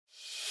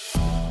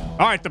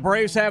All right, the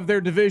Braves have their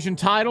division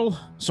title,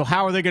 so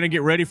how are they going to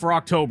get ready for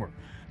October?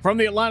 From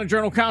the Atlanta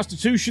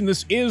Journal-Constitution,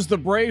 this is the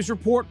Braves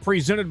Report,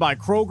 presented by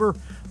Kroger,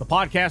 the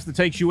podcast that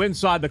takes you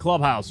inside the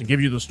clubhouse and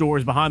gives you the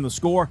stories behind the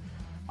score.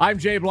 I'm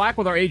Jay Black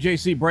with our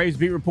AJC Braves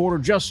beat reporter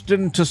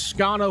Justin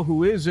Toscano,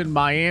 who is in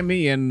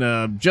Miami.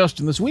 And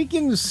Justin, this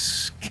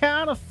weekend's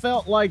kind of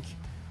felt like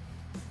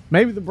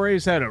maybe the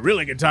Braves had a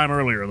really good time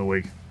earlier in the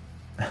week.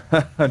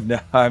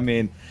 No, I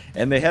mean,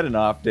 and they had an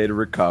off day to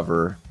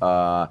recover.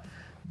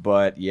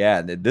 But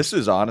yeah, this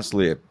is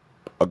honestly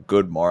a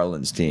good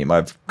Marlins team.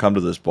 I've come to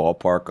this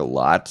ballpark a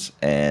lot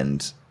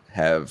and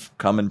have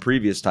come in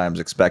previous times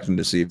expecting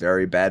to see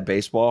very bad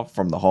baseball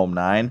from the home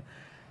nine.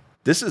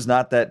 This is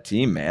not that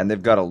team, man.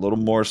 They've got a little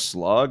more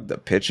slug. The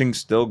pitching's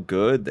still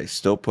good. They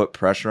still put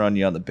pressure on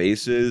you on the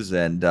bases.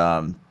 And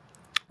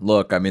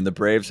look, I mean, the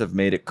Braves have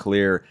made it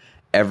clear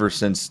ever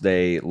since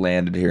they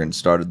landed here and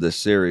started this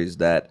series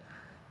that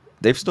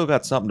they've still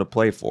got something to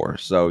play for.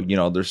 So, you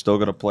know, they're still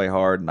going to play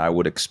hard, and I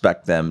would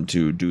expect them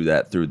to do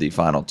that through the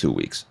final 2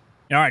 weeks.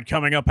 All right,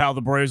 coming up, how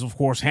the Braves, of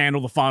course,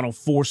 handle the final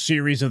four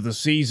series of the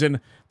season,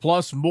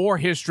 plus more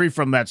history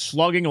from that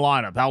slugging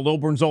lineup, how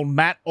Lilburn's own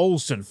Matt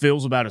Olson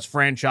feels about his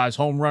franchise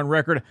home run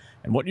record,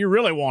 and what you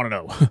really want to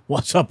know,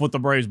 what's up with the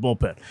Braves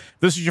bullpen. If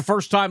this is your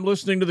first time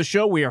listening to the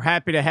show, we are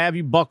happy to have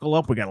you. Buckle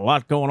up. We got a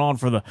lot going on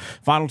for the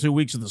final 2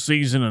 weeks of the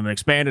season and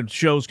expanded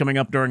shows coming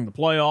up during the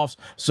playoffs.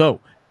 So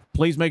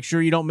please make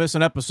sure you don't miss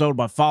an episode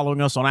by following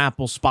us on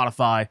Apple,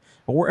 Spotify,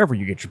 or wherever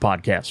you get your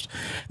podcast.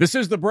 This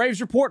is the Braves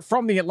Report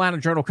from the Atlanta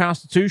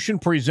Journal-Constitution,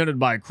 presented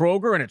by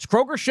Kroger, and it's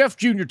Kroger Chef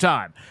Junior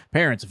time.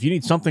 Parents, if you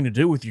need something to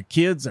do with your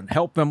kids and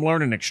help them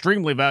learn an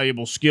extremely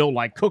valuable skill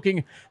like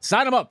cooking,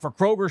 sign them up for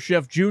Kroger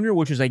Chef Junior,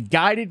 which is a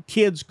guided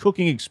kids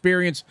cooking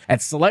experience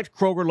at select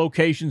Kroger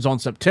locations on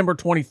September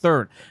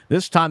 23rd.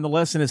 This time, the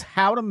lesson is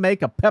how to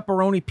make a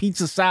pepperoni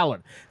pizza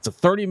salad. It's a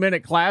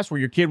 30-minute class where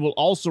your kid will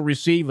also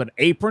receive an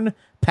apron,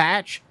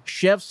 patch,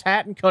 chef's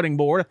hat, and cutting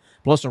board,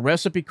 plus a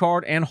recipe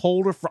card and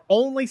holder for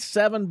only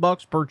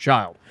 $7 per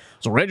child.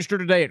 So register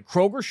today at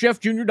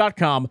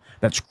KrogerChefJunior.com.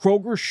 That's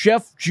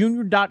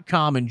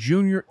KrogerChefJunior.com, and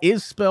Junior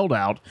is spelled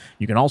out.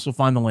 You can also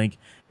find the link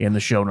in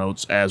the show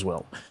notes as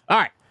well. All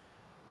right,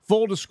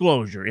 full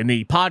disclosure, in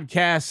the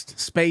podcast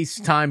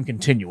space-time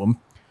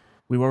continuum,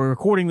 we were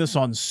recording this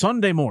on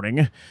Sunday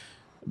morning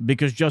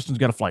because Justin's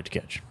got a flight to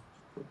catch.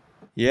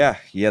 Yeah,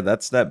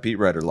 that's that beat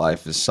writer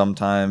life, is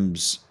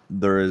sometimes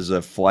there is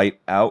a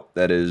flight out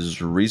that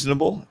is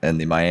reasonable,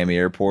 and the Miami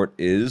airport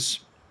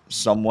is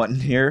somewhat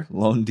near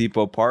Lone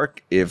Depot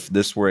Park. If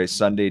this were a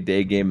Sunday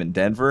day game in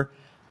Denver,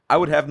 I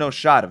would have no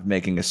shot of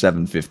making a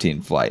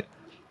 7:15 flight.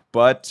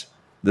 But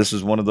this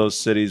is one of those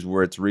cities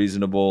where it's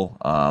reasonable,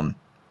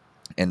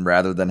 and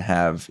rather than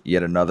have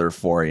yet another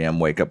 4 a.m.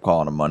 wake-up call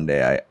on a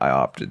Monday, I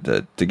opted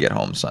to get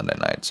home Sunday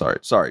night.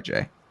 Sorry,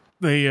 Jay.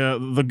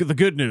 The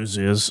good news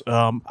is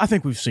I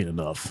think we've seen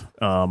enough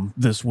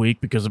this week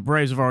because the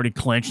Braves have already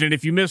clinched. And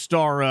if you missed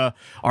our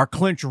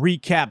clinch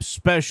recap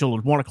special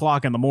at 1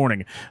 o'clock in the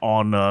morning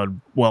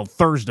on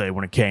Thursday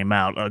when it came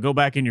out, go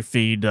back in your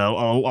feed. A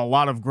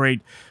lot of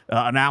great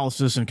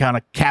analysis and kind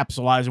of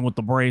capsulizing what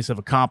the Braves have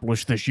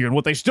accomplished this year and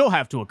what they still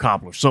have to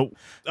accomplish. So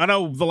I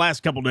know the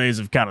last couple of days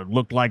have kind of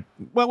looked like,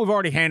 well, we've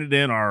already handed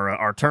in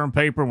our term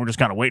paper and we're just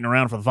kind of waiting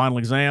around for the final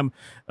exam.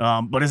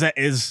 But are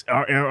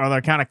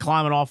they kind of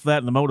climbing off that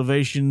and the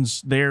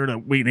motivations there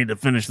that we need to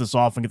finish this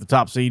off and get the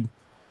top seed?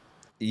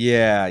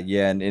 Yeah.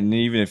 And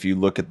even if you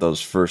look at those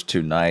first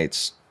two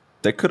nights,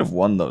 they could have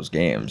won those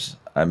games.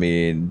 I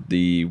mean,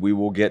 we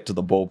will get to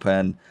the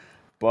bullpen,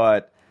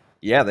 but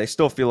yeah, they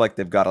still feel like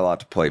they've got a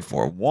lot to play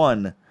for.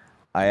 One,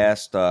 I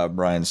asked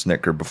Brian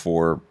Snitker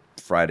before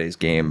Friday's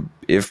game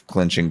if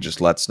clinching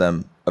just lets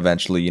them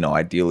eventually,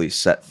 ideally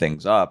set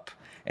things up.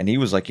 And he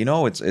was like,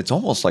 it's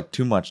almost like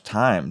too much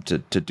time to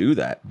do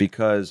that,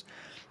 because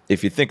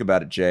if you think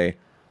about it, Jay,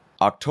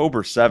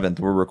 October 7th,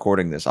 we're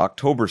recording this.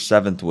 October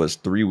 7th was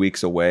 3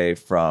 weeks away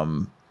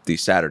from the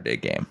Saturday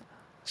game.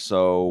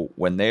 So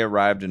when they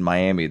arrived in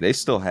Miami, they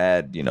still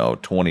had,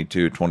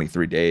 22,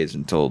 23 days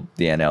until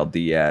the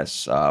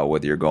NLDS,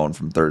 whether you're going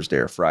from Thursday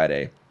or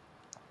Friday.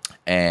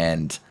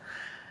 And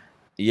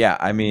yeah,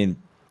 I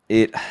mean,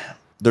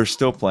 they're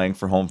still playing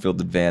for home field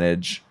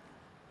advantage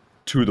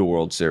to the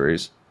World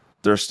Series.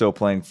 They're still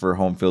playing for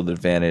home field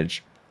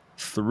advantage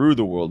through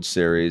the World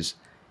Series.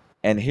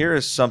 And here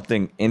is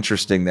something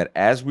interesting that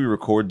as we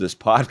record this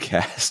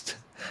podcast,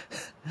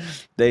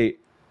 they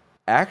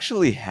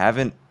actually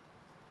haven't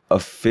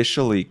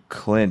officially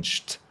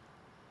clinched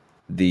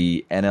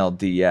the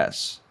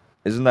NLDS.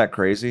 Isn't that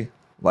crazy?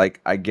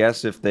 Like, I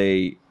guess if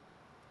they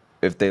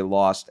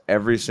lost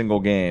every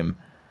single game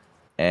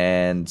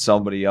and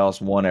somebody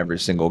else won every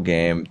single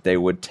game, they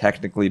would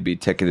technically be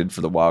ticketed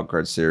for the wild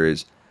card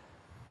series.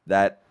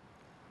 That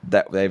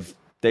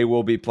they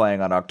will be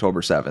playing on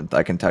October 7th.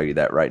 I can tell you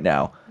that right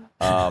now.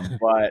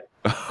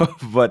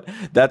 But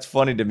that's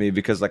funny to me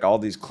because like all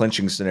these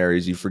clinching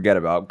scenarios you forget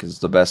about because it's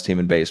the best team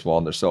in baseball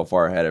and they're so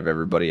far ahead of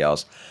everybody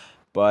else.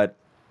 But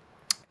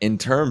in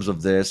terms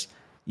of this,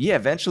 yeah,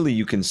 eventually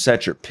you can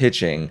set your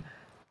pitching,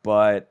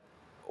 but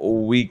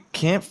we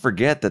can't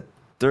forget that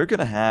they're going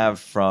to have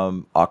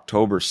from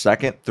October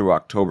 2nd through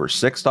October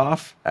 6th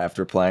off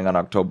after playing on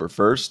October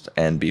 1st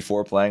and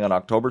before playing on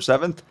October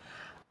 7th.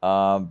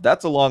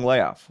 That's a long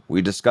layoff.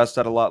 We discussed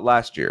that a lot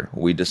last year.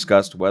 We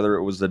discussed whether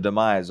it was the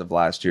demise of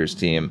last year's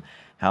team,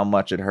 how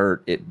much it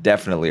hurt. It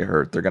definitely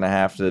hurt. They're going to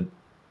have to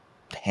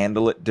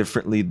handle it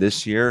differently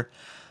this year.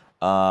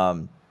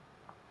 But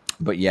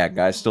yeah,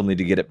 guys still need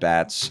to get at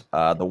bats.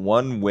 The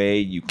one way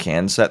you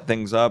can set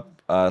things up,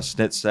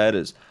 Snit said,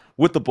 is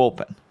with the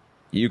bullpen.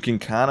 You can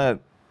kind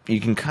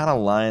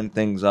of line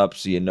things up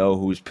so you know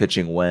who's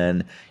pitching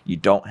when. You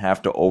don't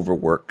have to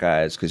overwork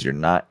guys because you're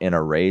not in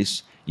a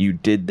race. You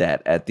did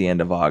that at the end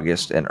of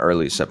August and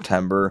early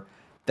September.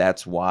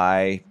 That's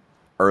why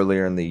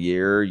earlier in the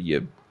year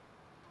you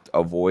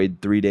avoid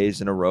 3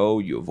 days in a row.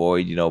 You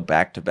avoid,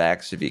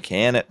 back-to-backs if you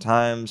can at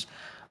times.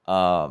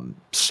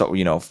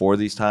 For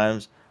these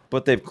times.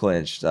 But they've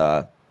clinched.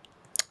 And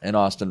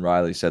Austin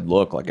Riley said,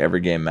 look, like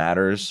every game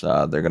matters.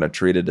 They're going to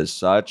treat it as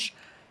such.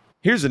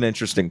 Here's an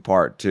interesting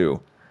part,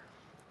 too.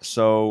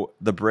 So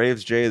the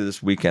Braves, Jay,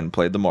 this weekend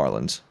played the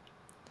Marlins.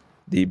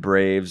 The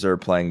Braves are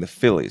playing the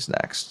Phillies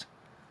next.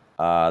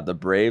 The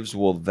Braves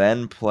will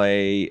then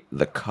play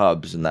the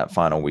Cubs in that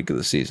final week of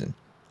the season.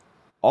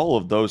 All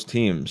of those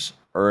teams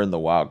are in the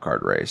wild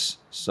card race.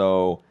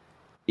 So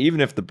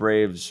even if the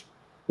Braves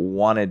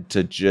wanted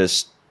to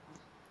just,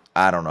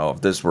 I don't know,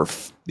 if this were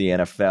the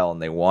NFL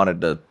and they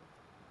wanted to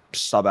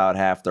sub out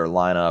half their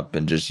lineup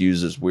and just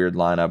use this weird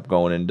lineup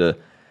going into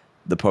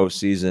the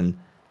postseason,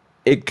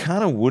 it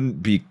kind of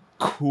wouldn't be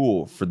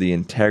cool for the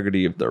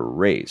integrity of the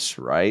race,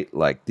 right?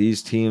 Like,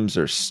 these teams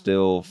are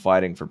still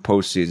fighting for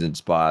postseason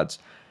spots,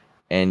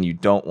 and you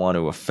don't want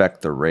to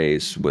affect the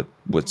race with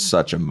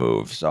such a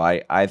move. So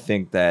I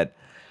think that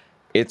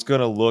it's going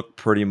to look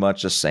pretty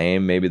much the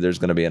same. Maybe there's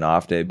going to be an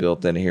off day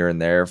built in here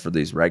and there for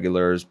these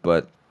regulars,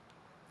 but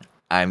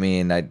I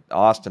mean,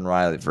 Austin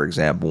Riley, for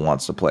example,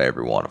 wants to play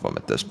every one of them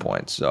at this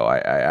point. So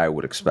I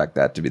would expect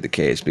that to be the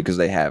case because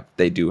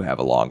they do have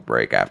a long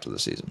break after the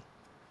season.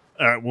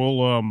 All right,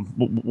 we're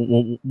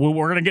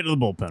going to get to the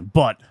bullpen,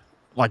 but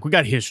like, we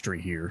got history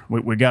here.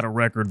 We got a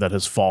record that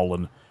has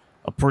fallen,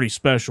 a pretty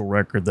special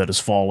record that has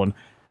fallen.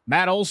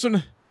 Matt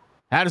Olson,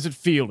 how does it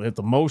feel to hit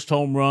the most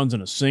home runs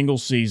in a single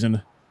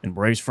season in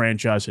Braves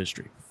franchise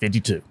history?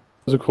 52. It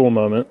was a cool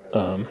moment. It's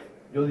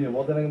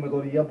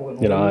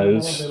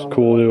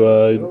cool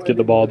to get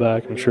the ball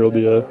back. I'm sure it'll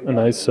be a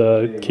nice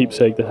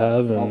keepsake to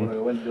have, and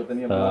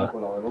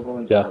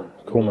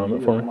cool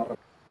moment for me.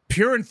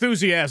 Pure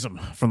enthusiasm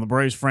from the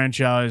Braves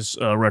franchise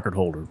record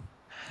holder.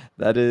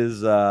 That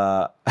is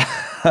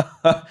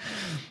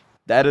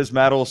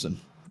Matt Olson.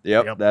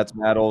 Yep, that's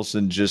Matt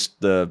Olson. Just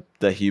the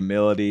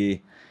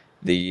humility.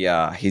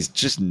 He's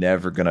just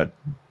never gonna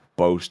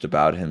boast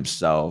about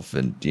himself,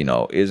 and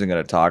isn't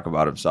gonna talk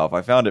about himself.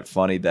 I found it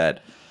funny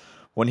that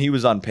when he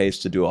was on pace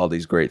to do all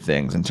these great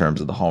things in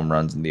terms of the home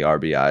runs and the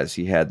RBIs,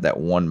 he had that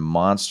one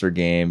monster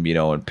game,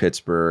 in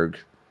Pittsburgh.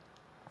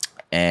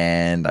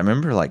 And I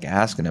remember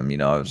asking him,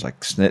 I was like,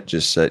 Snit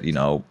just said,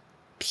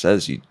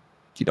 says you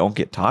don't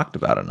get talked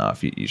about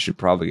enough. You should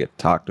probably get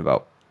talked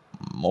about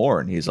more.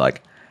 And he's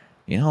like,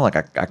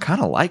 I kind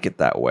of like it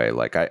that way.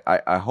 Like,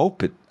 I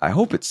hope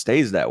it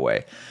stays that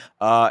way.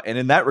 And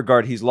in that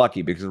regard, he's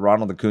lucky because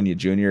Ronald Acuna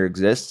Jr.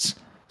 exists.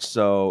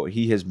 So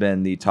he has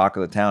been the talk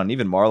of the town. And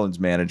even Marlins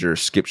manager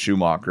Skip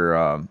Schumacher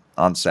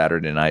on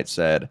Saturday night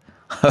said,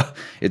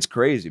 it's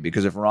crazy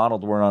because if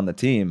Ronald weren't on the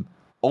team,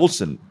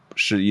 Olson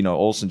should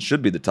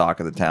be the talk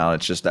of the town.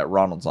 It's just that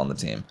Ronald's on the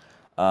team.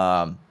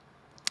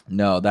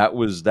 No, that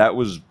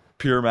was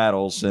pure Matt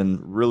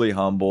Olson, really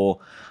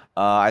humble.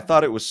 I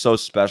thought it was so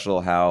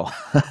special how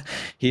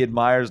he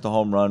admires the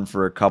home run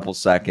for a couple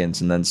seconds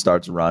and then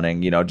starts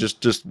running,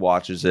 just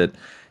watches it.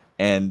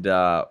 And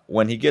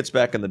when he gets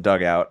back in the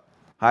dugout,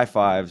 high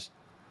fives,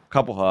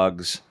 couple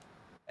hugs,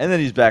 and then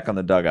he's back on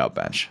the dugout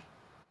bench.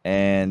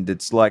 And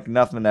it's like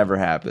nothing ever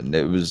happened.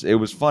 It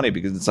was funny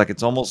because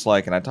it's almost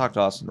like, and I talked to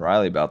Austin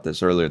Riley about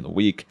this earlier in the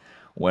week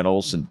when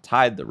Olson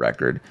tied the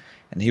record,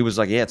 and he was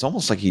like, yeah, it's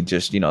almost like he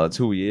just, that's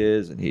who he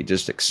is, and he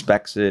just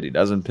expects it. He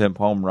doesn't pimp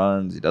home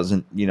runs. He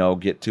doesn't,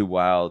 get too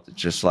wild.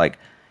 It's just like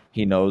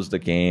he knows the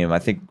game. I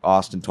think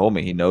Austin told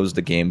me he knows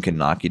the game can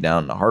knock you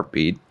down in a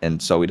heartbeat, and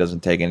so he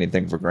doesn't take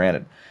anything for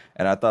granted.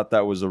 And I thought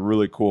that was a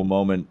really cool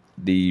moment.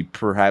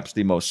 Perhaps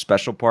the most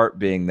special part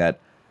being that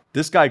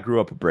this guy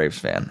grew up a Braves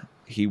fan.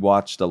 He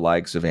watched the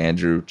likes of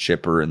Andrew,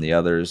 Chipper, and the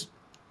others.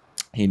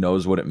 He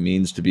knows what it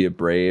means to be a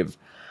Brave.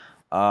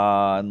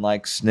 And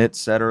like Snit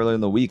said earlier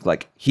in the week,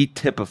 like, he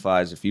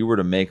typifies, if you were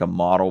to make a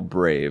model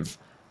Brave,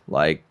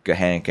 like a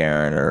Hank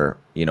Aaron or,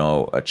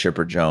 a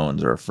Chipper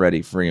Jones or a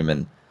Freddie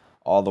Freeman,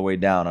 all the way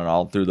down and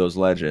all through those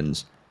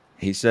legends,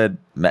 he said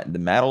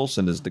Matt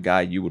Olson is the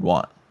guy you would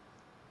want.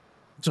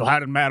 So how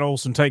did Matt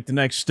Olson take the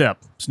next step?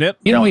 Snip?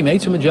 He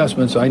made some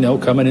adjustments, I know,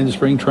 coming into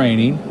spring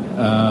training,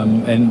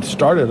 and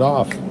started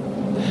off.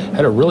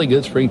 Had a really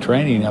good spring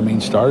training. I mean,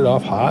 started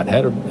off hot,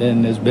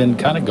 and has been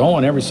kind of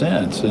going ever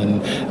since.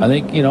 And I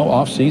think,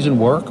 off-season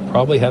work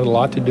probably had a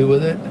lot to do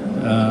with it.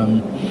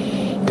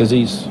 because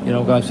he's,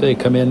 like I say,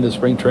 come into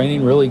spring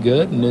training really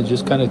good and then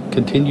just kind of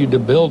continued to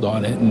build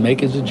on it and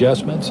make his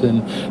adjustments.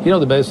 And,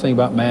 the best thing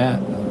about Matt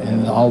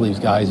and all these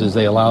guys is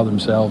they allow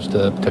themselves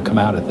to come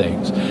out of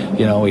things.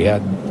 We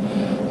had,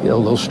 a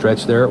little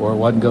stretch there where it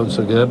wasn't going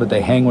so good, but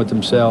they hang with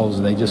themselves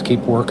and they just keep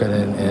working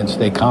and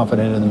stay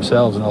confident in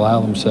themselves and allow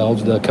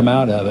themselves to come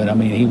out of it. I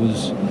mean, he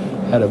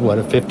had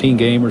a 15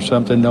 game or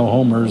something, no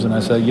homers. And I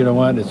said, you know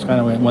what? It's kind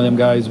of one of them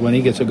guys, when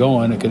he gets it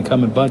going, it can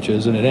come in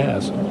bunches, and it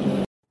has.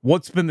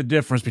 What's been the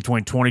difference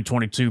between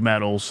 2022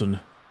 Matt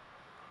Olson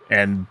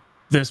and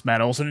this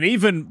Matt Olson, and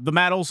even the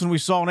Matt Olson we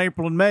saw in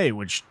April and May,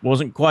 which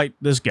wasn't quite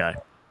this guy?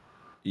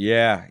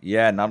 Yeah.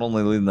 Not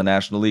only leading the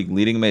National League,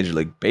 leading Major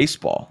League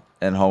Baseball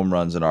in home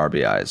runs and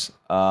RBIs.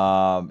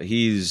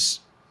 He's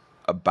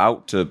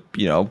about to,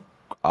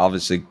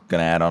 obviously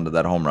going to add on to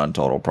that home run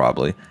total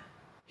probably.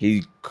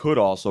 He could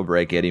also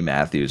break Eddie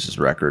Matthews'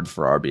 record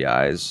for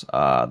RBIs,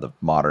 the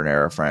modern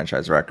era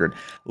franchise record.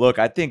 Look,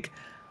 I think,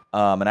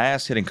 and I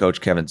asked hitting coach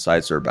Kevin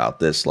Seitzer about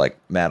this, like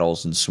Matt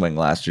Olson's swing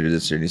last year to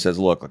this year, and he says,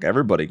 look,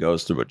 everybody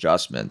goes through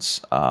adjustments,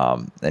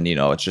 and,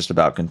 it's just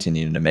about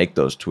continuing to make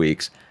those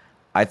tweaks.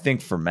 I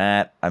think for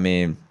Matt, I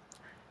mean,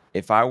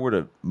 if I were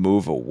to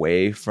move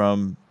away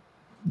from,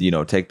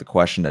 take the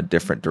question a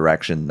different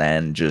direction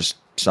than just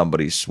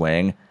somebody's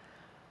swing,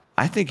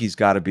 I think he's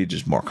got to be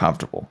just more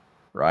comfortable.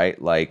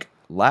 Right? Like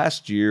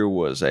last year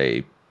was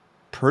a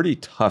pretty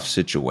tough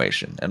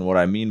situation. And what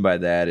I mean by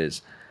that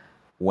is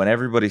when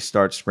everybody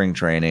starts spring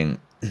training,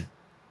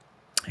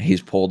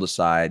 he's pulled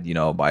aside,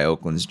 by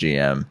Oakland's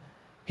GM.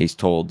 He's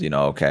told,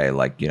 okay,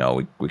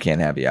 we can't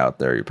have you out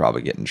there. You're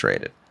probably getting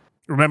traded.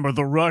 Remember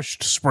the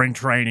rushed spring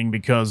training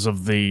because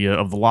of the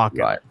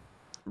lockout.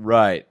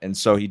 Right. And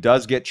so he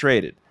does get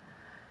traded.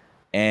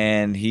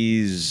 And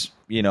he's,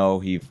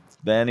 he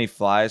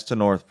flies to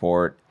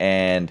Northport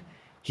and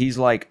he's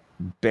like,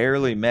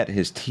 barely met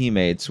his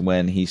teammates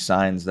when he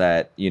signs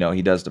that,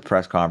 he does the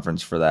press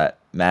conference for that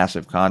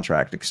massive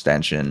contract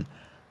extension.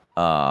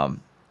 And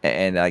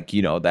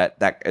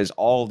that is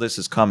all this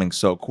is coming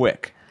so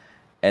quick.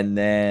 And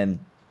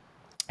then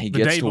he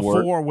gets to work. The day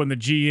before when the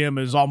GM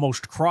is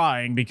almost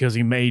crying because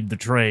he made the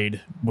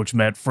trade, which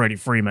meant Freddie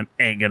Freeman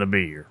ain't going to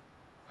be here.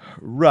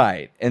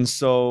 Right. And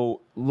so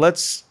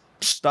let's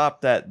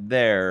stop that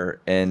there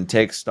and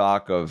take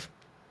stock of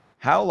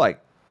how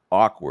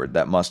awkward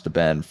that must have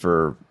been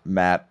for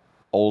Matt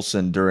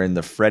Olson during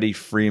the Freddie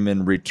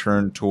Freeman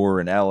return tour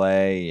in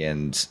LA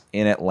and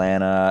in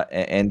Atlanta,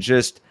 and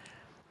just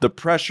the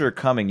pressure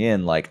coming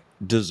in,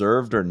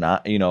 deserved or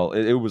not,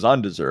 it was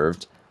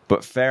undeserved,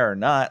 but fair or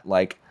not,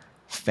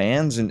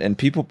 fans and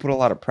people put a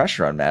lot of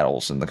pressure on Matt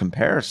Olson. The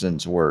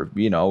comparisons were,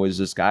 is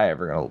this guy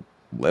ever going to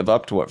live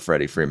up to what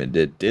Freddie Freeman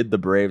did? Did the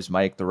Braves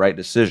make the right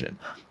decision?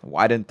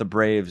 Why didn't the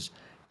Braves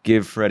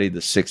give Freddie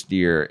the 6th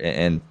year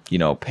and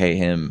pay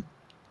him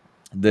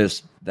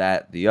this,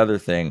 that, the other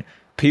thing?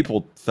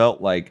 People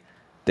felt like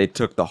they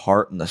took the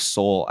heart and the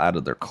soul out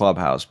of their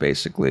clubhouse,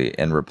 basically,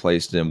 and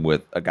replaced him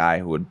with a guy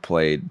who had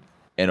played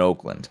in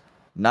Oakland.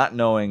 Not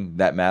knowing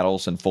that Matt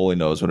Olson fully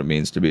knows what it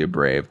means to be a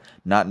Brave,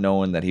 not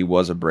knowing that he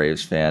was a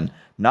Braves fan,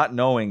 not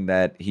knowing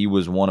that he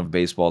was one of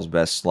baseball's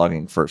best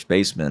slugging first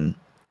basemen.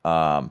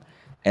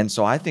 And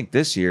so I think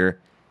this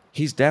year,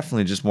 he's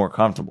definitely just more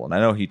comfortable. And I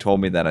know he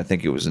told me that, I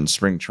think it was in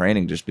spring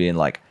training, just being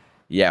like,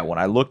 yeah, when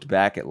I looked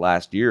back at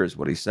last year, is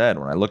what he said.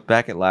 When I looked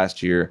back at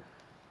last year,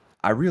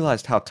 I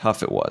realized how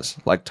tough it was.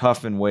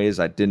 Tough in ways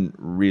I didn't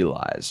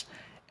realize.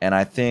 And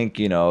I think,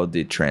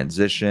 the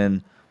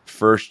transition,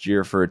 first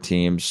year for a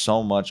team,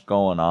 so much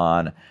going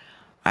on.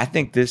 I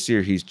think this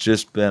year he's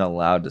just been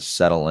allowed to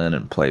settle in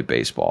and play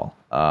baseball.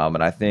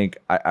 And I think,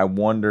 I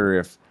wonder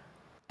if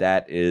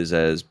that is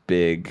as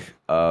big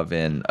of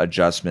an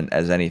adjustment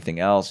as anything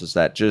else. Is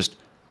that just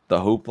the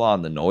hoopla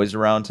and the noise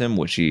around him,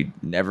 which he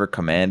never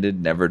commanded,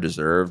 never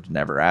deserved,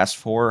 never asked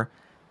for,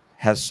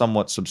 has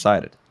somewhat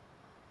subsided.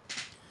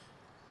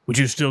 Would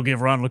you still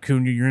give Ronald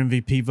Acuna your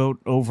MVP vote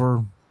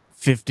over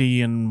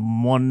 50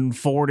 and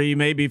 140,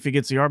 maybe, if he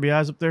gets the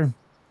RBIs up there?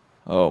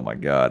 Oh, my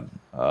God.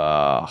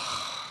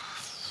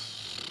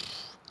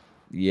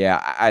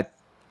 Yeah,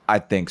 I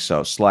think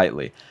so,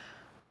 slightly.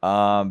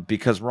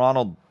 Because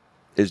Ronald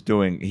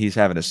he's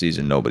having a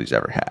season nobody's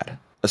ever had,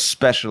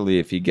 especially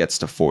if he gets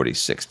to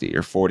 40-60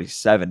 or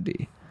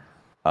 40-70.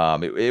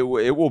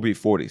 It will be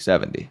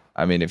 40-70.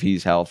 I mean, if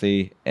he's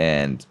healthy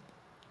and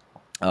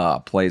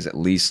plays at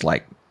least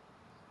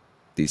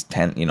these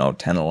 10 of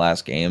the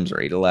last games or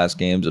 8 of the last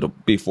games, it'll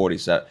be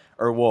 47,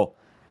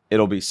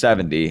 it'll be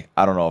 70.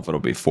 I don't know if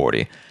it'll be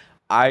 40.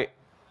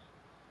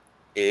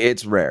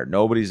 It's rare.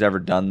 Nobody's ever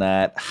done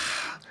that.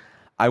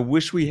 I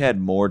wish we had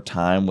more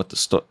time with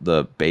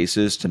the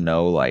bases to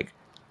know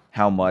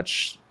how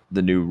much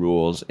the new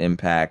rules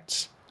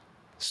impact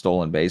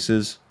stolen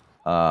bases.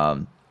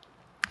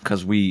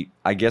 Because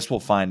I guess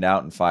we'll find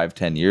out in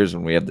 5-10 years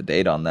when we have the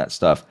data on that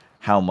stuff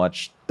how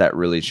much that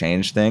really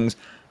changed things.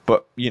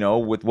 But,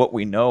 with what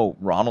we know,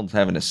 Ronald's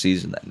having a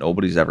season that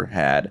nobody's ever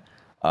had.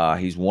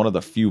 He's one of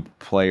the few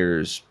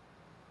players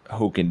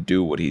who can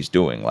do what he's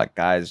doing.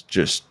 Guys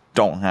just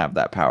don't have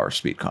that power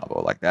speed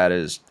combo. Like, that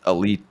is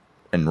elite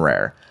and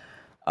rare.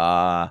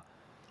 But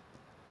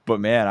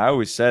man, I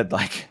always said,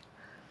 like,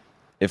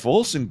 if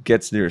Olson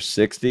gets near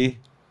 60,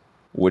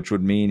 which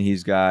would mean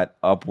he's got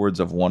upwards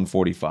of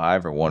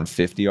 145 or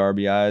 150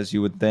 RBIs,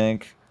 you would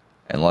think,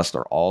 unless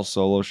they're all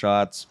solo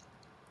shots,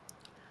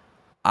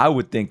 I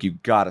would think you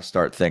got to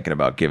start thinking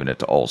about giving it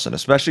to Olson,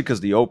 especially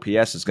because the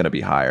OPS is going to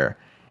be higher.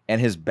 And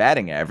his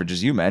batting average,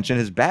 as you mentioned,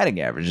 his batting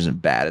average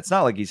isn't bad. It's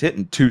not like he's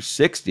hitting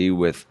 260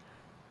 with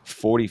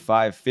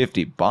 45,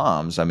 50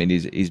 bombs. I mean,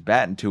 he's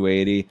batting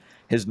 280.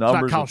 His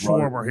numbers. It's not Kyle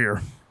Schwarber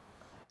here.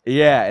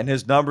 Yeah, and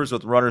his numbers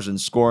with runners in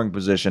scoring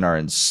position are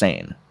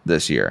insane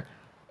this year.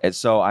 And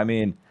so, I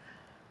mean,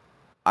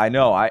 I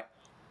know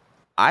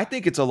I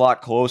think it's a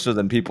lot closer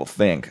than people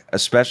think,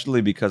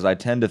 especially because I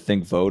tend to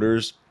think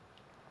voters,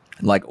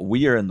 like,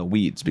 we are in the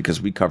weeds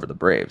because we cover the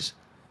Braves.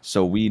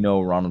 So we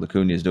know Ronald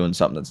Acuna is doing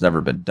something that's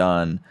never been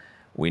done.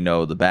 We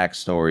know the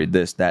backstory,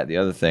 this, that, the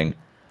other thing.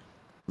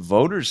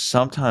 Voters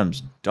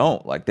sometimes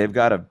don't. Like, they've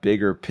got a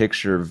bigger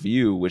picture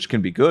view, which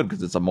can be good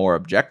because it's a more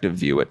objective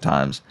view at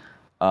times,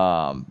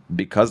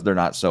 because they're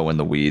not so in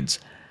the weeds.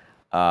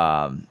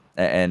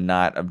 And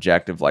not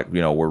objective, like,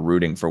 you know, we're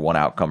rooting for one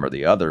outcome or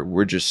the other.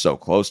 We're just so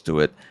close to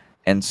it.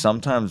 And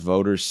sometimes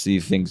voters see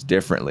things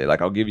differently.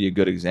 Like, I'll give you a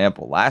good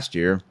example. Last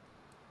year,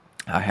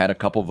 I had a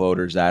couple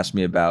voters ask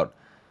me about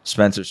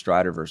Spencer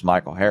Strider versus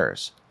Michael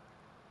Harris.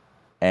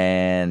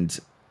 And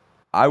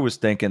I was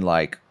thinking,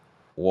 like,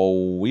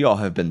 well, we all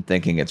have been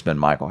thinking it's been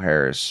Michael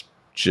Harris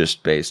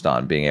just based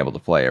on being able to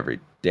play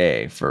every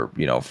day for,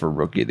 you know, for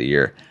Rookie of the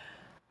Year.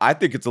 I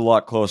think it's a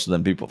lot closer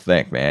than people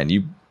think, man.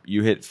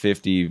 You hit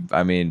 50.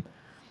 I mean,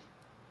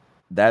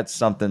 that's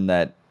something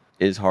that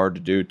is hard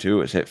to do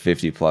too, is hit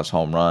 50 plus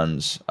home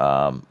runs,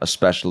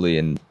 especially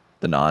in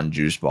the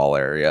non-juice ball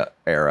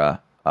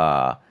era.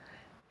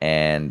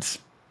 And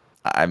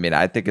I mean,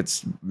 I think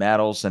it's Matt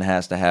Olson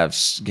has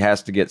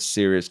to get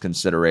serious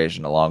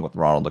consideration along with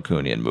Ronald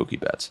Acuna and Mookie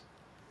Betts.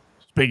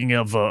 Speaking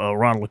of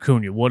Ronald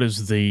Acuna, what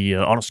is the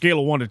on a scale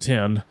of 1 to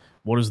 10?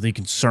 What is the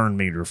concern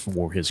meter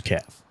for his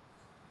calf?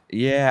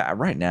 Yeah,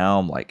 right now,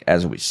 I'm like,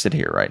 as we sit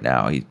here right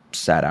now, he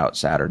sat out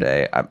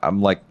Saturday. I'm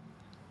like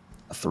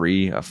a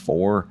 3, a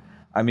 4.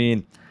 I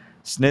mean,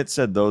 Snit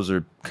said those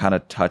are kind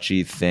of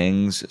touchy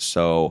things.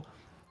 So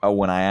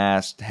when I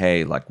asked,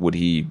 hey, like, would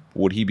he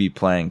be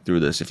playing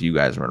through this if you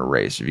guys were in a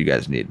race, if you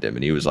guys needed him?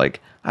 And he was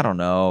like, I don't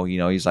know. You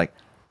know, he's like,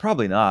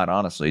 probably not,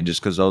 honestly,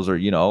 just because those are,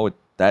 you know,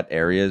 that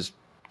area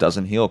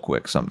doesn't heal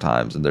quick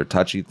sometimes, and they're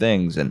touchy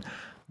things, and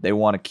they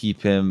want to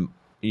keep him.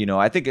 You know,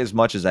 I think as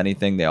much as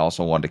anything, they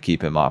also wanted to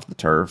keep him off the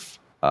turf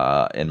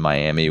in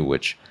Miami,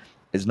 which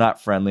is not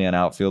friendly on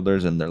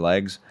outfielders and their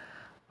legs.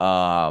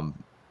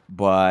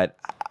 But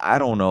I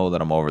don't know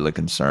that I'm overly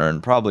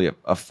concerned. Probably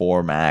a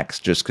 4 max,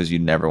 just because you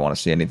never want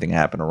to see anything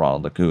happen to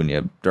Ronald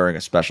Acuna during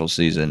a special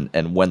season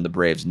and when the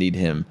Braves need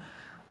him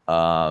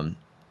to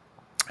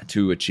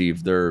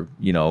achieve their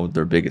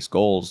biggest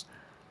goals.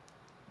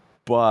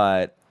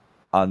 But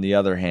on the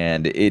other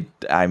hand, it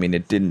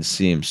didn't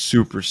seem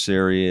super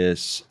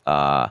serious.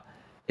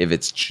 If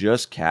it's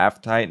just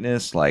calf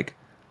tightness, like,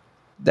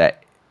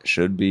 that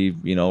should be,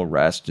 you know,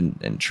 rest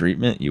and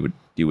treatment, you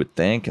would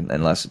think, and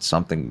unless it's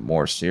something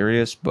more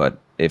serious. But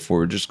if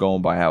we're just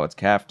going by how it's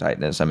calf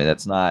tightness, I mean,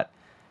 that's not,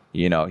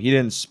 you know, he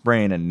didn't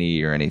sprain a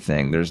knee or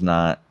anything. There's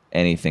not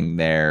anything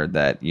there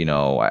that, you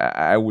know,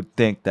 I would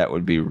think that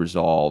would be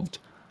resolved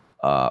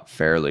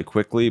fairly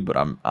quickly, but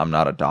I'm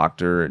not a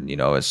doctor, and, you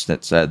know, as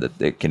Snit said,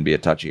 that it can be a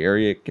touchy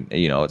area. It can,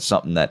 you know, it's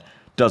something that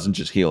doesn't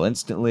just heal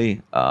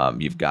instantly.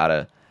 You've got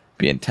to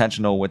be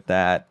intentional with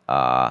that,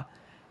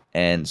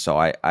 and so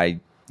I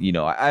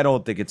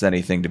don't think it's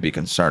anything to be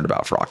concerned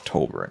about for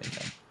October or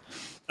anything.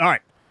 All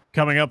right,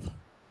 coming up,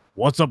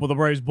 what's up with the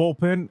Braves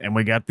bullpen, and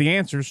we got the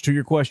answers to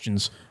your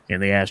questions in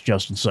the Ask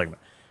Justin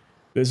segment.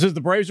 This is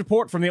the Braves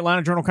Report from the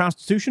Atlanta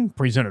Journal-Constitution,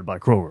 presented by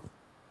Kroger.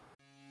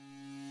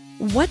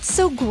 What's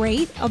so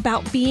great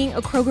about being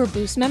a Kroger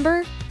Boost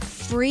member?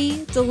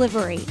 Free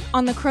delivery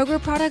on the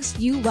Kroger products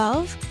you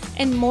love,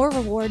 and more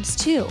rewards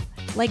too,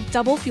 like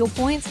double fuel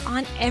points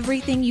on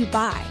everything you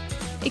buy.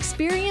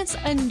 Experience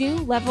a new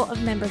level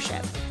of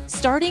membership,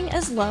 starting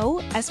as low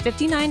as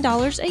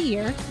 $59 a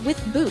year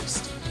with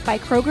Boost by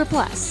Kroger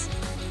Plus.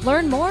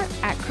 Learn more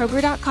at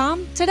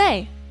Kroger.com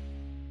today.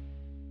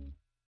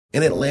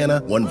 In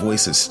Atlanta, one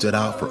voice has stood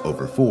out for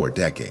over 4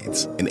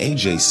 decades. An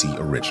AJC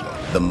original,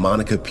 The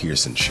Monica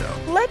Pearson Show.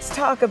 Let's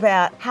talk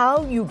about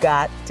how you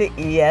got to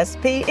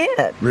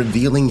ESPN.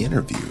 Revealing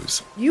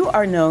interviews. You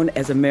are known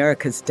as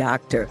America's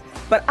doctor,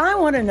 but I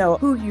want to know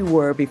who you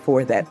were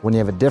before that. When you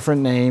have a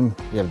different name,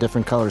 you have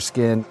different color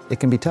skin, it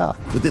can be tough.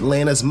 With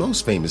Atlanta's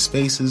most famous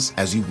faces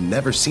as you've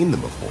never seen them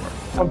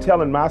before. I'm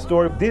telling my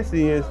story. This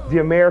is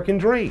the American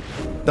dream.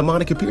 The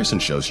Monica Pearson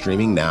Show,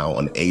 streaming now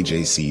on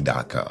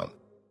AJC.com.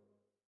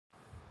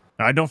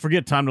 All right, don't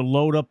forget, time to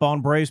load up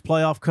on Braves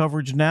playoff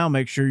coverage now.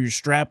 Make sure you're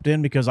strapped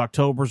in because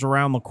October's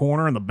around the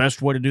corner, and the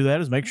best way to do that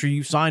is make sure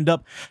you've signed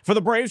up for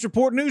the Braves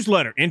Report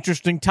newsletter.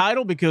 Interesting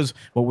title because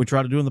what we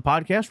try to do in the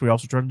podcast, we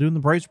also try to do in the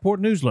Braves Report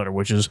newsletter,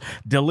 which is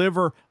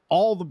deliver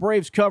all the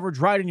Braves coverage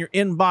right in your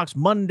inbox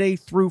Monday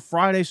through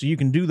Friday. So you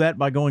can do that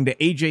by going to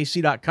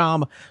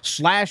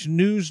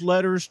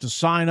ajc.com/newsletters to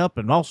sign up,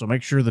 and also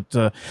make sure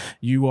that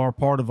you are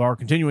part of our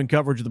continuing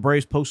coverage of the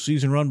Braves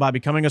postseason run by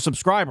becoming a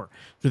subscriber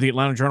to the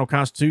Atlanta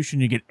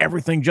Journal-Constitution. You get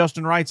everything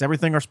Justin writes,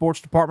 everything our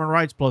sports department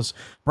writes, plus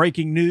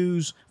breaking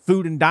news,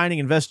 food and dining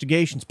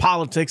investigations,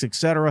 politics,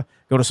 etc.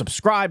 Go to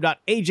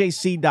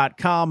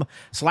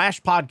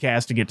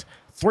subscribe.ajc.com/podcast to get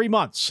 3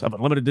 months of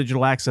unlimited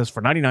digital access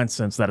for 99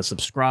 cents. That is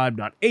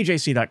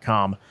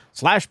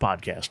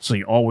subscribe.ajc.com/podcast, so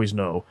you always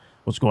know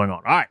what's going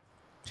on. All right,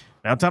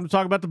 now time to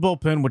talk about the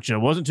bullpen, which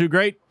wasn't too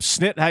great.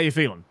 Snit, how you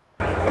feeling?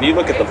 When you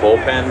look at the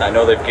bullpen, I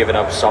know they've given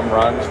up some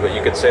runs, but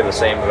you could say the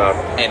same about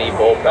any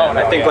bullpen.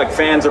 I think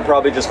fans are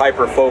probably just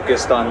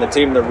hyper-focused on the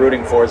team they're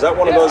rooting for. Is that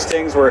one of those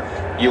things where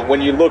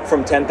when you look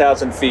from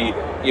 10,000 feet,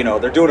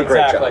 they're doing a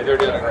great job? Exactly, they're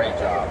doing a great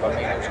job. I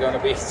mean, there's going to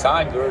be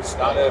times where it's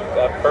not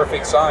a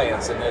perfect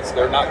science, and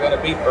they're not going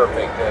to be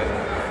perfect,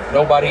 and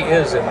nobody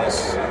is in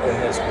this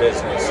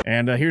business.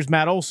 And here's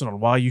Matt Olson on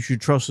why you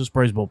should trust this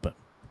Braves bullpen.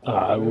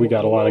 We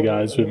got a lot of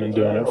guys who've been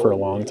doing it for a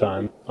long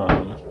time.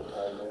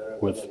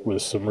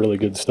 With some really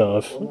good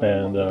stuff,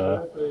 and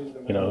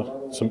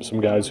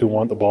some guys who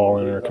want the ball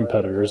and are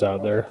competitors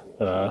out there.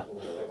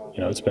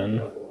 It's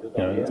been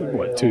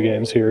 2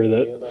 games here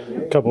that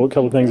a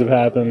couple things have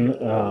happened.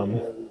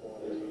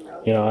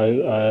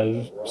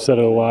 I've said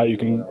it a lot. You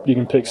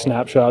can pick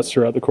snapshots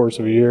throughout the course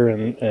of a year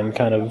and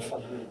kind of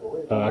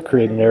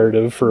create a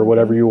narrative for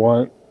whatever you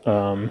want.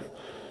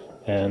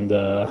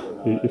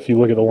 If you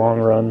look at the long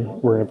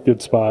run, we're in a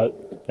good spot.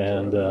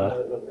 And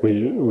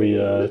we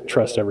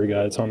trust every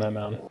guy that's on that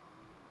mound.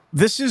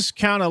 This is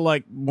kind of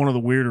like one of the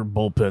weirder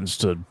bullpens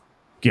to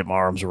get my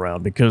arms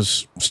around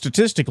because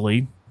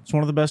statistically, it's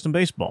one of the best in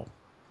baseball.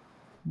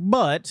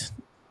 But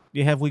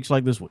you have weeks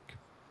like this week.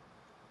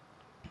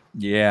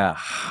 Yeah,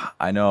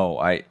 I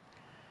know.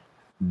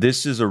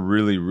 This is a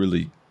really,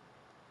 really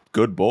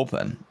good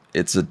bullpen.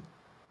 It's a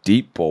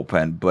deep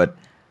bullpen, but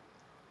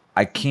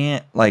I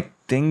can't,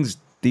 these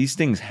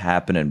things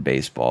happen in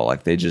baseball,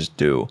 they just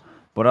do.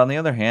 But on the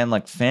other hand,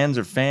 fans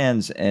are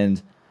fans,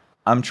 and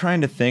I'm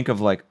trying to think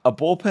of a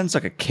bullpen's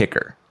like a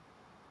kicker,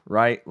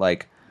 right?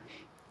 Like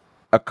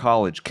a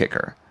college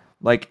kicker.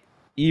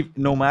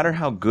 No matter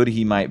how good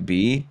he might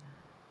be,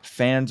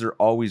 fans are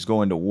always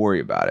going to worry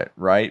about it,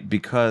 right?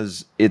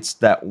 Because it's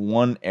that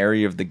one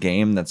area of the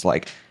game that's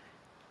an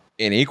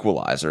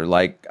equalizer.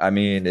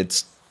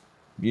 It's,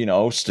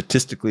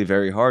 statistically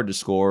very hard to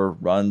score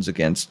runs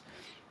against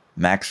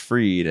Max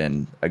Fried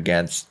and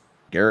against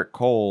Garrett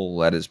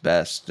Cole at his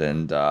best,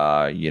 and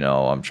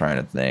I'm trying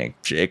to think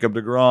Jacob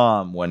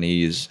deGrom when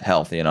he's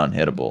healthy and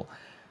unhittable.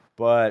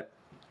 But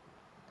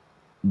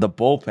the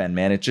bullpen,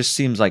 man, it just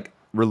seems like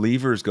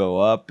relievers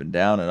go up and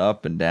down and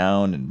up and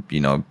down, and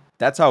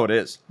that's how it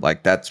is.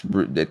 It's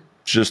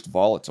just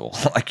volatile.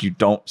 You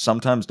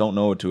sometimes don't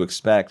know what to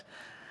expect.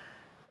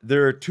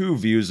 There are 2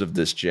 views of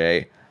this,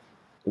 Jay.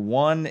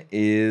 One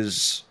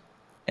is,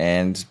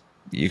 and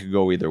you could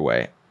go either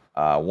way.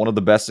 One of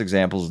the best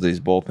examples of these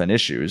bullpen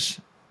issues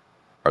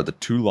are the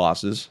 2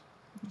 losses,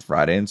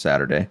 Friday and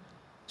Saturday.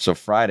 So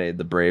Friday,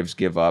 the Braves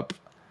give up,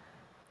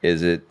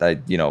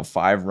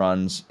 5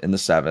 runs in the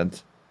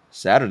 7th.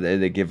 Saturday,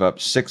 they give up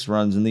 6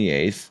 runs in the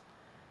 8th.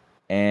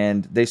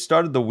 And they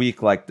started the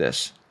week like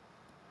this.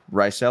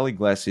 Raisel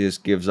Iglesias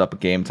gives up a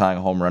game-tying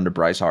home run to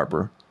Bryce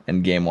Harper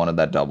in Game 1 of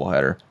that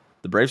doubleheader.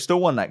 The Braves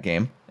still won that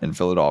game in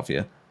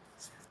Philadelphia.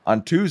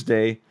 On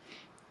Tuesday,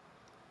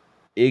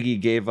 Iggy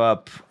gave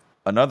up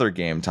another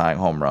game-tying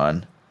home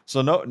run.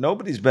 So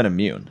nobody's been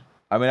immune.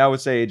 I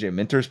would say AJ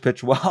Minter's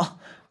pitched well,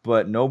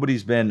 but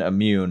nobody's been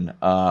immune.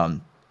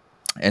 And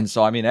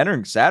so,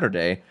 entering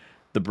Saturday,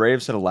 the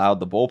Braves the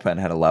bullpen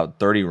had allowed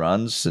 30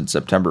 runs since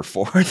September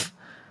 4th,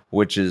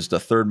 which is the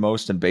 3rd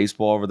most in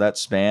baseball over that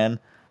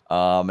span.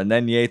 And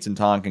then Yates and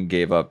Tonkin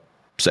gave up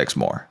 6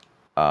 more.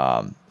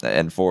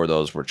 And 4 of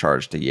those were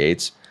charged to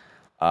Yates.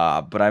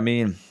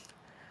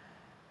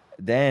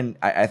 Then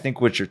I think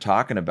what you're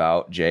talking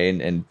about, Jay,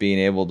 and being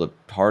able to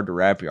hard to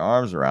wrap your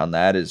arms around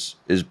that is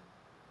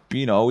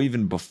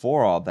even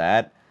before all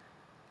that,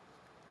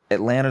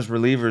 Atlanta's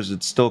relievers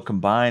had still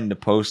combined to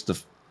post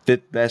the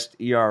 5th best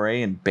ERA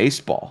in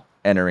baseball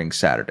entering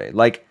Saturday.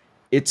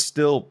 It's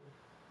still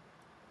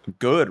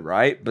good,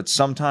 right? But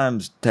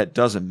sometimes that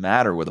doesn't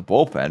matter with a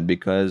bullpen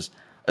because,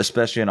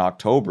 especially in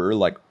October,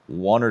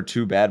 1 or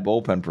 2 bad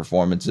bullpen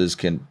performances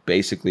can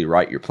basically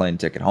write your plane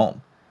ticket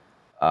home.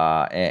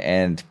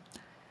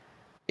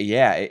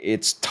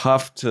 It's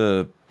tough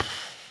to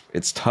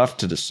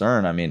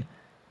discern.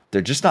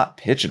 They're just not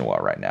pitching well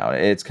right now.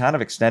 It's kind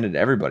of extended to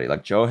everybody.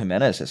 Joe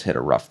Jimenez has hit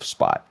a rough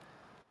spot.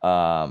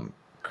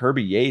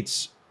 Kirby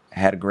Yates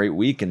had a great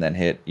week and then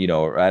hit,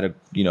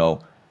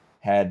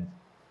 had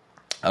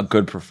a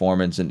good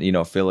performance, and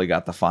Philly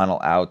got the final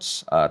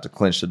outs to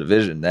clinch the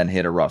division, then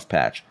hit a rough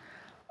patch.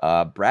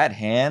 Brad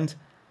Hand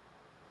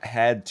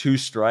had 2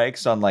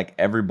 strikes on like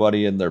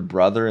everybody and their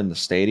brother in the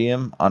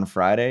stadium on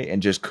Friday,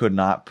 and just could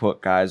not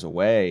put guys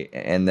away,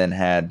 and then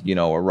had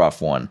a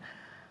rough one.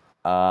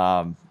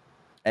 And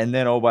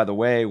then, oh, by the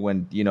way,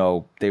 when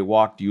they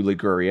walked Yuli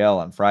Gurriel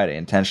on Friday,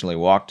 intentionally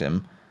walked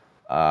him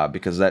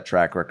because of that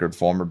track record,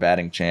 former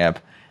batting champ,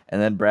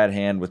 and then Brad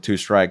Hand with 2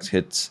 strikes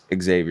hits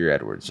Xavier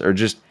Edwards, or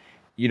just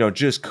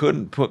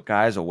couldn't put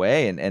guys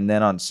away. And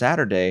then on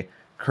Saturday,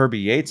 Kirby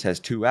Yates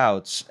has 2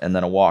 outs and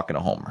then a walk and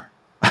a homer.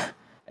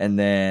 And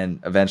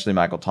then eventually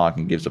Michael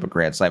Tonkin gives up a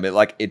grand slam.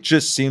 It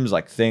just seems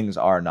like things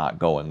are not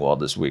going well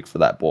this week for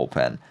that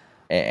bullpen.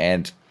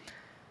 And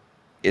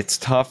it's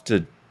tough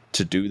to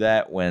do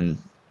that to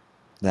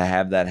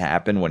have that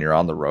happen when you're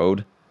on the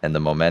road and the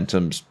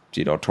momentum's,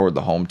 toward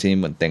the home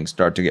team when things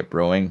start to get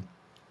brewing.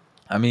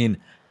 I mean,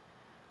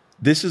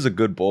 this is a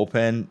good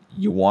bullpen.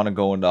 You want to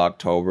go into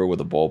October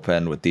with a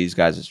bullpen with these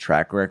guys'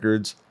 track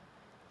records.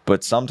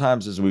 But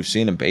sometimes, as we've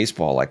seen in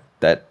baseball, like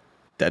that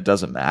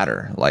doesn't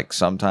matter. Like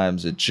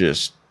sometimes it's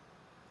just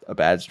a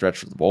bad stretch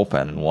for the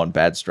bullpen, and one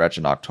bad stretch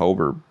in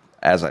October,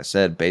 as I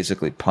said,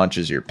 basically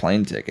punches your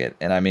plane ticket.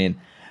 And I mean,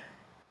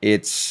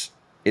 it's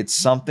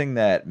something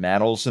that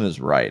Matt Olson is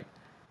right.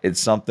 It's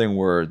something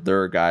where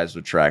there are guys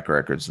with track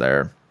records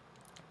there.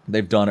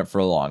 They've done it for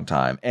a long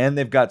time, and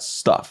they've got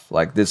stuff.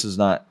 Like, this is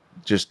not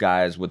just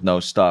guys with no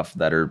stuff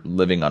that are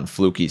living on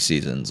fluky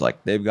seasons.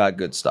 Like, they've got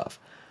good stuff.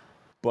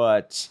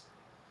 But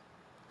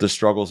the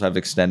struggles have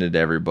extended to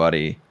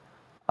everybody.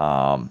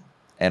 And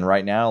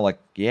right now, like,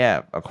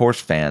 yeah, of course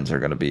fans are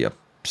going to be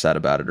upset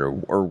about it or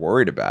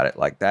worried about it.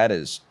 Like, that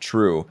is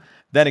true.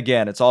 Then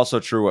again, it's also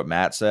true what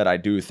Matt said. I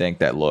do think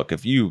that, look,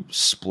 if you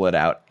split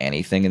out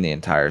anything in the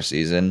entire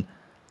season,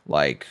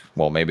 like,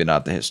 well, maybe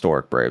not the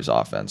historic Braves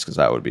offense, because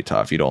that would be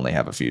tough. You'd only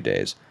have a few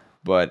days.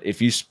 But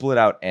if you split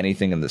out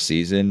anything in the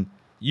season,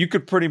 you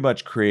could pretty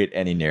much create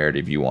any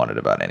narrative you wanted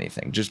about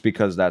anything, just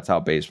because that's how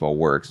baseball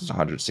works. It's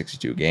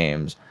 162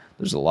 games.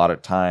 There's a lot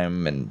of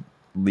time and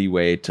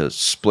leeway to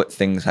split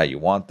things how you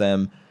want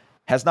them.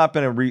 Has not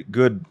been a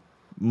good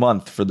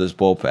month for this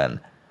bullpen.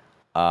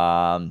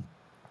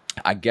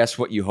 I guess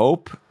what you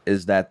hope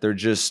is that they're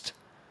just,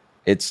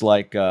 it's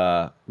like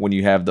when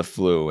you have the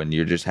flu and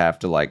you just have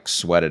to like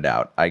sweat it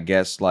out. I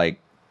guess like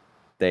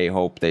they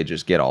hope they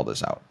just get all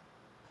this out.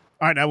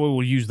 All right, now we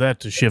will use that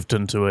to shift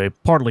into a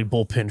partly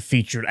bullpen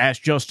featured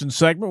Ask Justin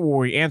segment where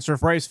we answer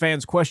Braves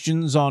fans'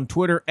 questions on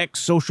Twitter, X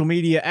social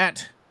media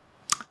at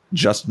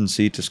Justin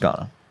C.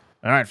 Toscano.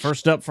 All right,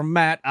 first up from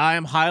Matt. I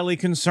am highly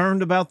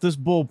concerned about this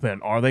bullpen.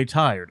 Are they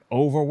tired,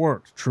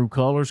 overworked, true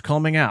colors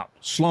coming out,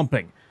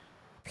 slumping?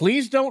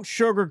 Please don't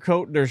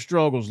sugarcoat their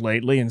struggles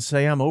lately and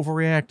say I'm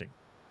overreacting.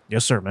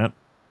 Yes, sir, Matt.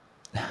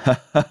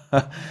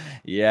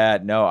 Yeah,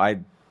 no, I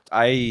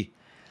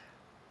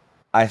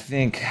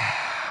think,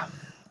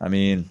 I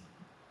mean,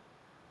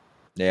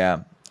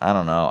 yeah, I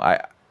don't know.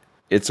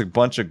 It's a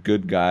bunch of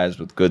good guys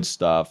with good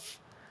stuff,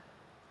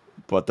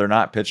 but they're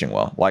not pitching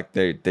well. Like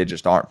they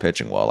just aren't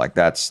pitching well. Like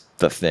that's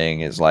the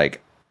thing is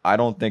like, I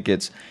don't think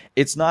it's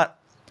not.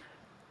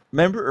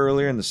 Remember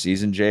earlier in the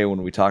season, Jay,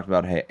 when we talked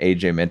about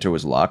AJ Minter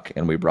was luck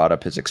and we brought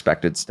up his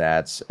expected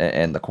stats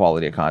and the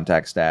quality of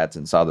contact stats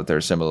and saw that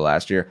they're similar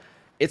last year.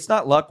 It's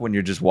not luck when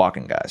you're just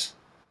walking guys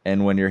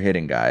and when you're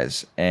hitting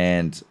guys.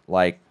 And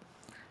like,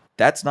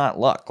 that's not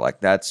luck.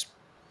 Like that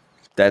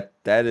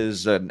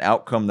is an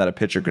outcome that a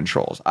pitcher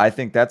controls. I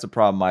think that's a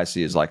problem I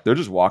see is like, they're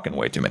just walking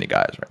way too many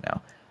guys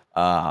right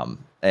now.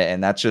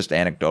 And that's just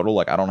anecdotal.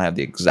 Like I don't have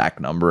the exact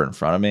number in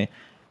front of me.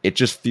 It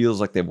just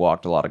feels like they've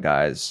walked a lot of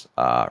guys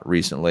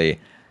recently.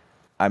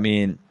 I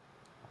mean,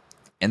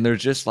 and they're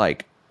just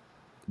like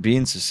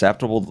being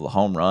susceptible to the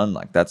home run.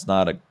 Like that's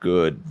not a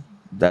good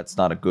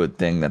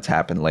thing that's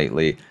happened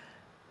lately.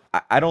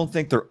 I don't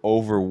think they're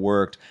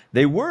overworked.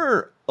 They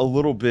were a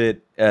little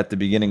bit at the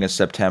beginning of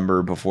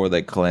September before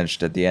they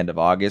clinched at the end of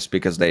August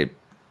because they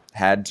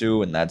had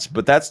to,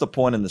 but that's the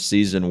point in the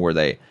season where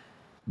they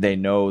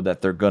know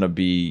that they're going to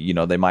be,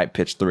 they might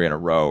pitch 3 in a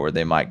row or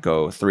they might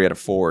go 3 out of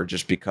 4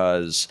 just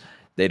because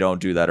they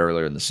don't do that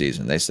earlier in the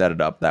season. They set it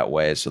up that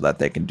way so that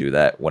they can do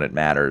that when it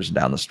matters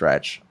down the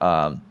stretch.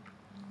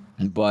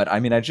 But I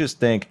mean, I just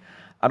think,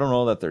 I don't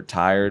know that they're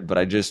tired, but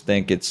I just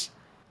think it's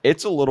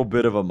a little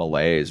bit of a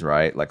malaise,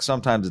 right? Like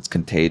sometimes it's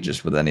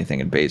contagious with anything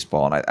in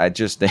baseball. And I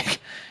just think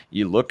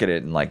you look at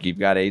it and like you've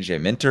got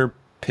AJ Minter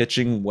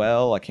pitching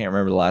well. I can't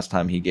remember the last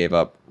time he gave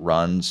up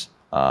runs.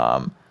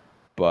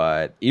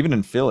 But even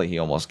in Philly, he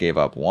almost gave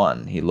up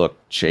 1. He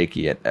looked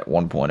shaky at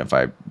one point, if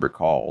I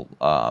recall,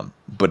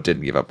 but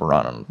didn't give up a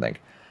run, I don't think,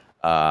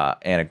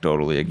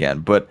 anecdotally again.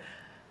 But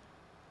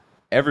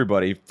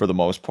everybody, for the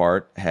most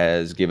part,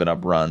 has given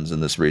up runs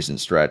in this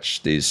recent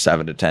stretch, these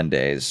 7 to 10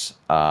 days.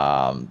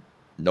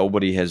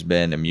 Nobody has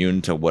been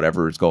immune to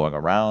whatever is going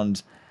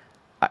around.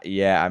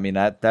 Yeah, I mean,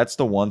 that's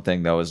the one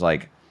thing, though, is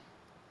like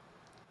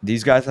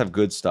these guys have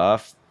good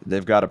stuff.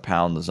 They've got to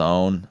pound the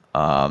zone.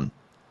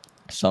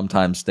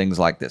 Sometimes things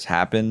like this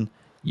happen.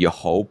 you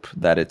hope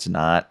that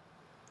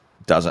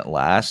doesn't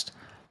last.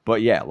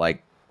 But yeah,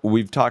 like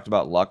we've talked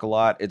about luck a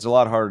lot. It's a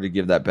lot harder to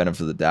give that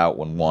benefit of the doubt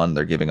when, one,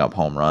 they're giving up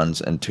home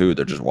runs, and two,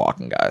 they're just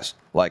walking guys.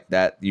 Like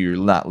that, you're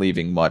not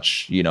leaving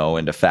much,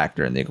 into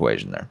factor in the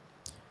equation there.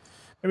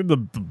 Maybe the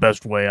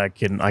best way I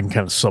can kind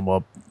of sum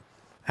up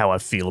how I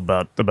feel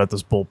about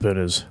this bullpen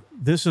is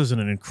this is an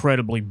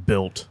incredibly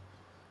built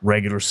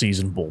regular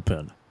season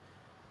bullpen,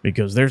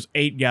 because there's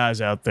 8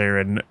 guys out there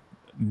and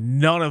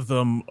none of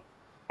them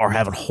are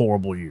having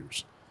horrible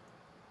years.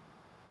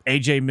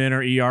 AJ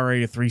Minter,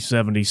 ERA of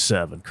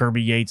 377.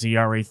 Kirby Yates,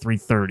 ERA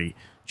 330.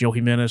 Joe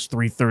Jimenez,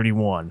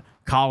 331.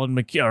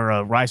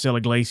 Raisel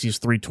Iglesias,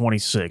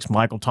 326.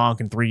 Michael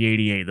Tonkin,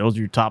 388. Those are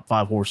your top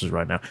 5 horses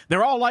right now.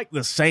 They're all like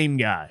the same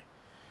guy.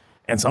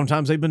 And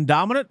sometimes they've been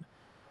dominant,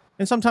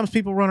 and sometimes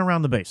people run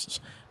around the bases.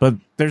 But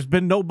there's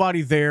been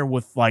nobody there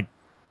with, like,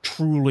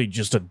 truly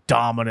just a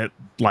dominant,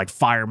 like,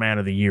 Fireman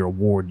of the Year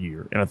award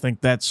year. And I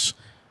think that's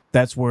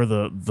where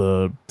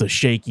the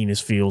shakiness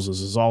feels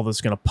is all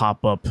this going to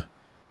pop up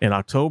in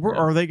October,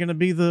 or are they going to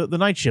be the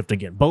night shift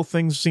again? Both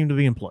things seem to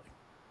be in play.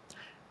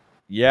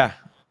 Yeah,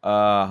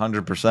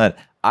 100%.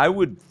 I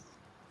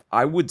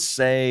would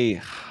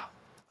say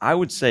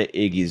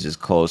Iggy's as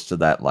close to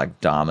that like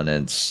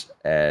dominance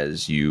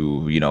as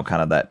you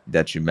kind of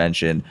that you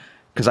mentioned,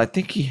 because I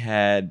think he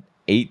had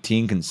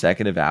 18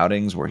 consecutive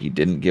outings where he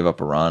didn't give up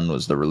a run.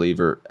 Was the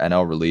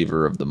NL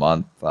reliever of the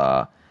month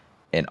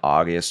in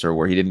August, or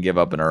where he didn't give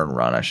up an earned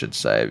run, I should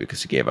say,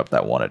 because he gave up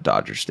that one at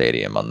Dodger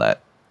Stadium on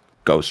that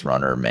ghost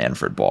runner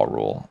Manfred ball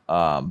rule.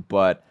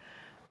 But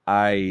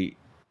I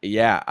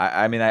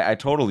mean, I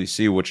totally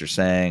see what you're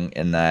saying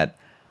in that.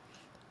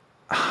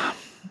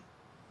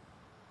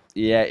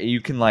 Yeah,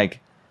 you can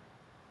like,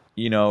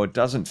 it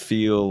doesn't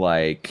feel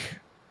like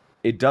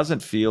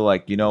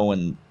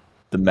when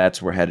the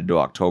Mets were headed to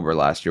October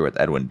last year with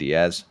Edwin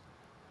Diaz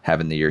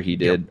having the year he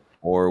did,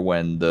 or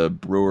when the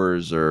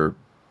Brewers or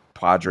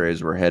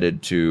Padres were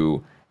headed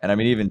to, and I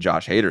mean, even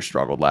Josh Hader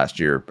struggled last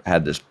year,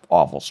 had this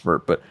awful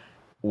spurt, but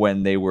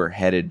when they were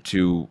headed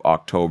to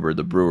October,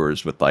 the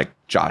Brewers with like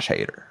Josh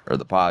Hader, or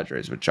the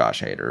Padres with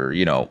Josh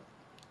Hader,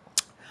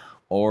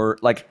 or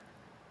like,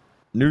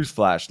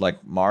 newsflash, like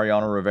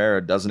Mariano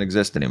Rivera doesn't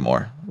exist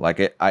anymore.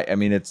 Like I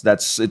mean, it's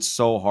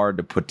so hard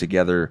to put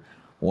together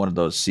one of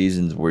those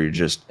seasons where you're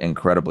just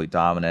incredibly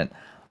dominant.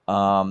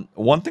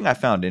 One thing I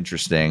found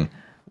interesting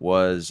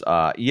was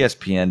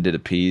ESPN did a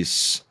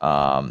piece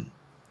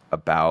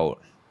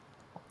about,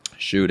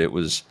 it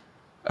was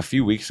a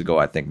few weeks ago,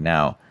 I think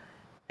now.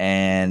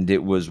 And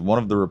it was one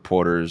of the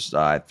reporters,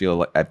 I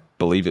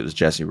believe it was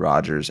Jesse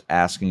Rogers,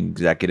 asking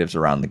executives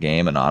around the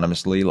game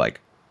anonymously,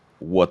 like,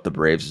 what the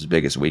Braves'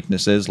 biggest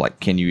weakness is. Like,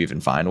 can you even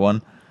find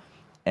one?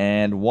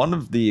 And one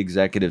of the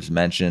executives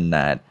mentioned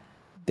that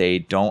they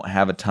don't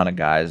have a ton of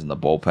guys in the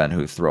bullpen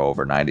who throw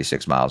over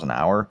 96 miles an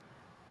hour,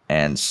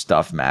 and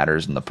stuff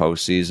matters in the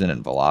postseason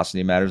and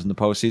velocity matters in the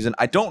postseason.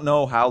 I don't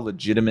know how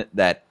legitimate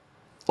that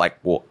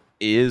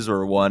is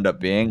or will end up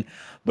being,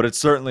 but it's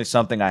certainly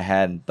something I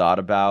hadn't thought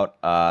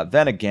about.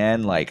 Then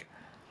again, like,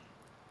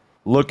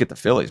 look at the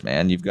Phillies,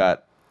 man. You've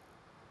got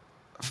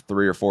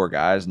 3 or 4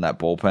 guys in that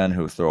bullpen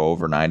who throw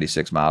over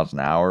 96 miles an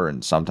hour,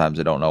 and sometimes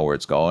they don't know where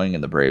it's going,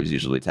 and the Braves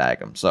usually tag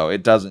them. So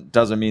it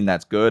doesn't mean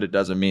that's good. It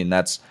doesn't mean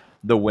that's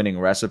the winning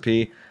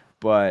recipe.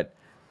 But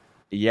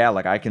yeah,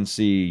 like, I can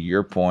see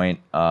your point.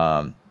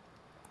 And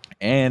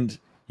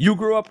you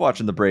grew up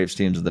watching the Braves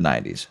teams of the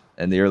 90s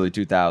and the early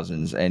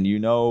 2000s, and you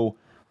know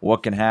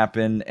what can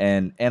happen.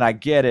 And I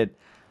get it.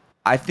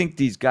 I think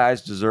these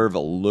guys deserve a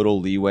little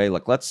leeway.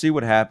 Like, let's see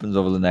what happens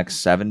over the next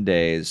 7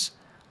 days.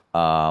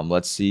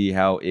 Let's see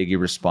how Iggy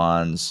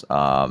responds.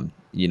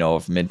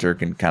 If Minter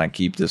can kind of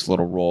keep this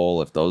little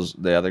roll, if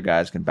the other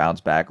guys can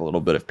bounce back a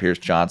little bit, if Pierce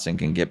Johnson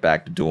can get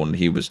back to doing what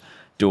he was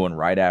doing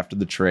right after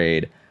the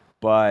trade.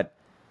 But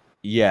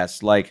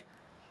yes, like,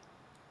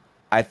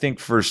 I think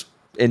to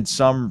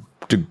some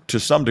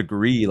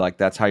degree, like,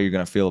 that's how you're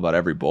going to feel about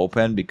every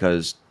bullpen,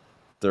 because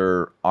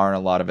there aren't a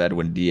lot of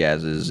Edwin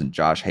Diaz's and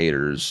Josh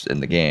Haders in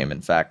the game.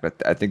 In fact,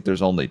 I think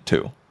there's only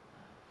 2.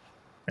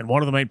 And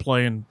one of them ain't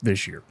playing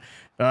this year.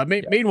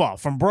 Meanwhile,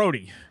 from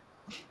Brody,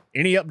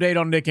 any update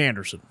on Nick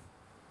Anderson?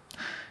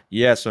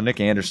 Yeah, so Nick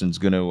Anderson's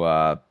going to,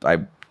 I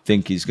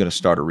think he's going to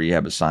start a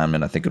rehab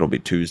assignment. I think it'll be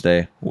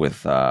Tuesday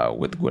with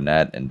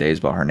Gwinnett, and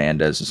Daysbel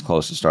Hernandez is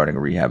close to starting a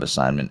rehab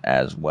assignment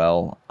as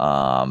well.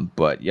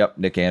 But yep,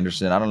 Nick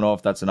Anderson, I don't know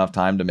if that's enough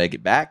time to make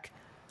it back,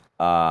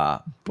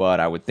 but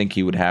I would think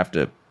he would have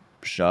to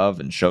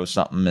shove and show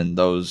something in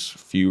those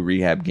few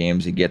rehab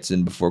games he gets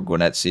in before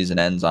Gwinnett's season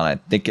ends on, I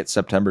think it's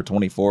September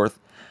 24th.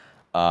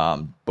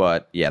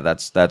 But yeah,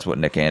 that's what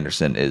Nick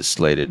Anderson is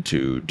slated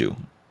to do.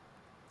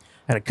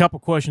 Had a couple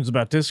questions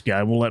about this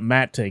guy. We'll let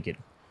Matt take it.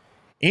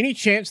 Any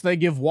chance they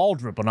give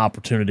Waldrop an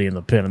opportunity in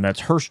the pen? And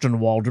that's Hurston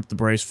Waldrop, the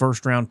Braves'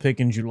 first-round pick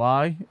in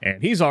July.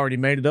 And he's already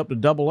made it up to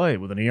Double-A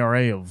with an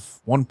ERA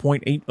of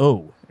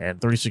 1.80 and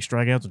 36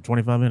 strikeouts in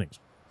 25 innings.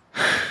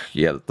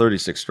 Yeah, the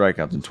 36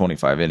 strikeouts in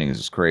 25 innings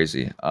is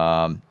crazy.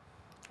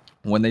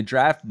 when they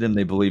drafted him,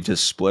 they believed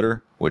his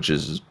splitter, which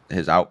is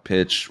his out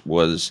pitch,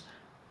 was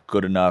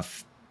good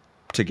enough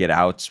to get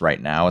outs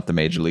right now at the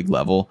major league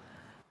level.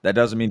 That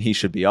doesn't mean he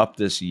should be up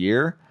this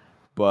year,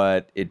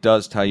 but it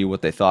does tell you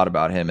what they thought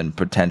about him and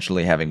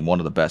potentially having one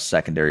of the best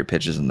secondary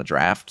pitches in the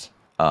draft.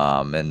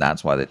 And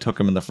that's why they took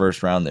him in the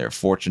first round. They were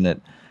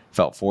fortunate,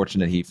 felt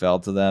fortunate he fell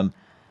to them.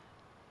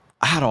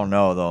 I don't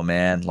know though,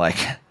 man. Like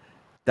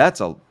that's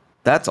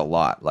a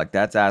lot. Like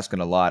that's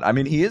asking a lot. I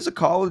mean, he is a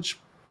college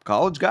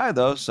guy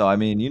though. So I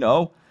mean,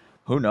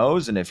 who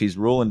knows? And if he's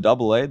ruling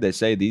AA, they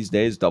say these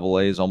days AA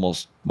is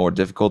almost more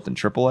difficult than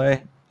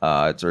AAA.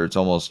 It's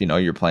almost,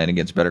 you're playing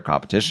against better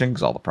competition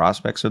because all the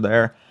prospects are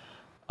there.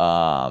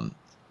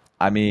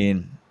 I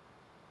mean,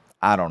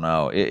 I don't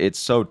know. It's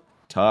so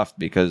tough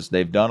because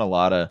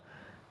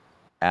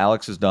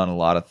Alex has done a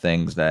lot of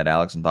things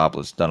Alex Anthopoulos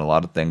has done a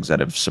lot of things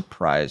that have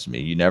surprised me.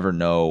 You never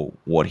know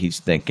what he's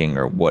thinking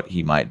or what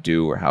he might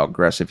do or how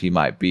aggressive he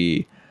might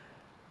be.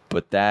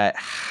 But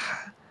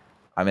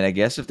I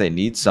guess if they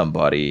need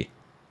somebody,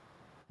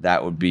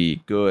 that would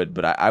be good.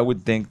 But I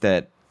would think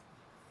that,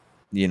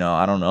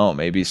 I don't know,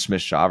 maybe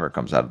Smith-Shawver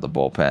comes out of the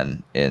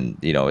bullpen and,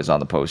 is on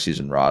the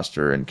postseason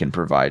roster and can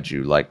provide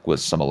you like with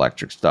some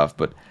electric stuff.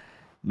 But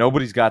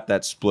nobody's got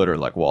that splitter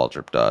like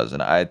Waldrop does.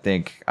 And I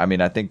think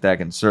that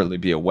can certainly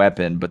be a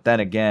weapon. But then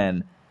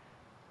again,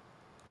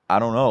 I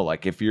don't know,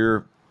 like if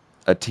you're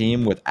a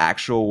team with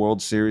actual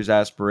World Series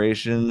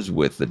aspirations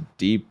with a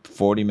deep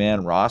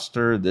 40-man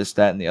roster, this,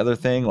 that, and the other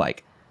thing,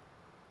 like,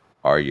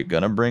 are you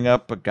going to bring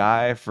up a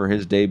guy for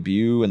his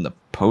debut in the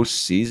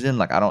postseason?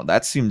 Like,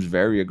 that seems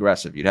very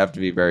aggressive. You'd have to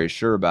be very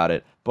sure about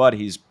it. But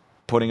he's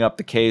putting up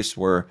the case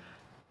where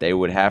they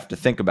would have to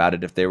think about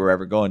it if they were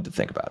ever going to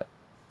think about it.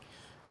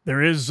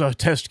 There is a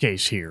test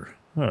case here.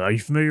 Are you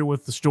familiar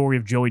with the story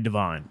of Joey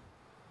Devine?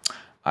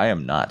 I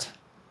am not.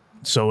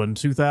 So in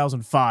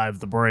 2005,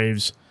 the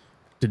Braves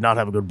did not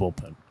have a good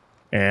bullpen.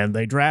 And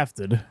they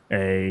drafted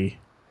a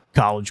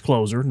college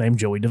closer named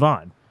Joey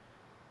Devine.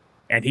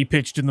 And he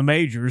pitched in the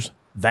majors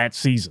that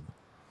season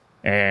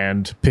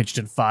and pitched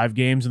in 5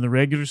 games in the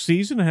regular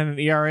season and had an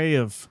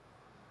ERA of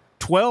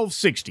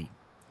 12.60.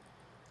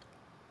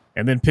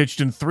 And then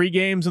pitched in 3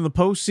 games in the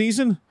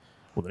postseason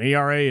with an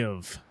ERA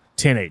of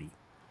 10.80.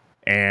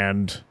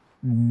 And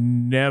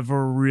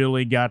never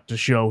really got to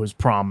show his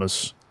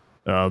promise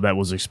that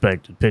was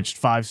expected. Pitched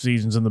 5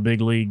 seasons in the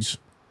big leagues.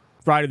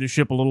 Righted the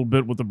ship a little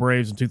bit with the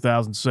Braves in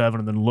 2007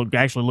 and then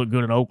actually looked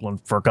good in Oakland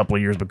for a couple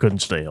of years but couldn't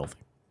stay healthy.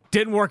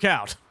 Didn't work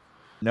out.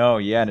 No,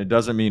 yeah, and it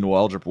doesn't mean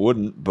Waldrop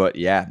wouldn't, but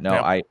yeah, no,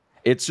 yep.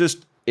 It's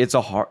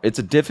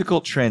a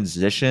difficult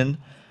transition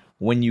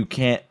when you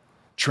can't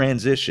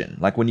transition.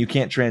 Like when you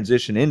can't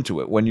transition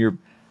into it. When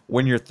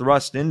you're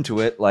thrust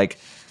into it, like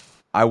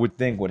I would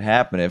think would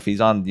happen if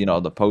he's on, the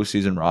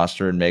postseason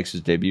roster and makes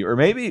his debut. Or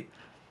maybe,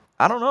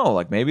 I don't know,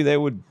 like maybe they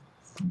would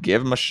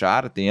give him a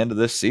shot at the end of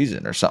this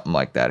season or something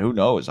like that. Who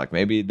knows? Like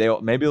maybe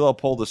they'll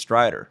pull the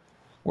Strider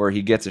where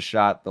he gets a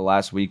shot the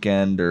last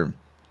weekend or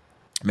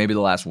maybe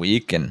the last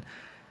week and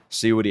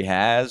see what he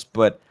has.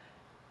 But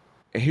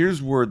here's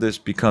where this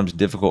becomes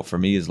difficult for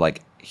me is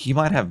like he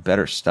might have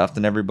better stuff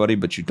than everybody,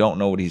 but you don't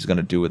know what he's going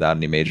to do without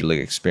any major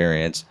league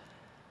experience.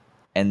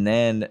 And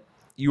then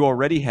you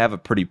already have a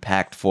pretty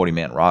packed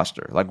 40-man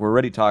roster. Like we're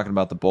already talking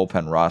about the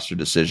bullpen roster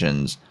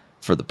decisions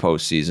for the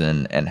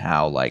postseason and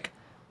how like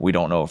we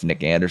don't know if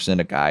Nick Anderson,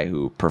 a guy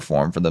who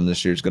performed for them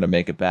this year, is going to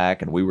make it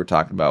back. And we were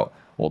talking about,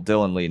 well,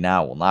 Dylan Lee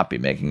now will not be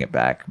making it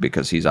back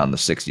because he's on the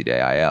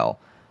 60-day IL.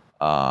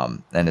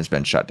 And has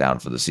been shut down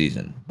for the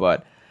season.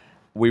 But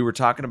we were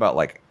talking about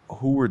like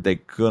who were they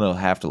gonna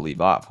have to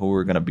leave off? Who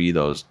were gonna be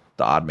the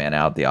odd man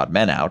out, the odd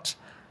men out?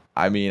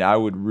 I mean, I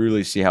would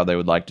really see how they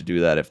would like to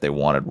do that if they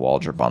wanted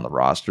Waldrop on the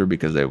roster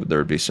because there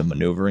would be some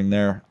maneuvering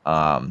there.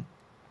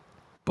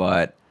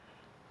 But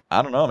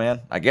I don't know, man.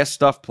 I guess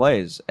stuff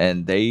plays,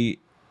 and they've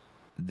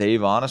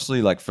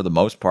honestly, like for the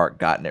most part,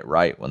 gotten it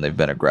right when they've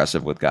been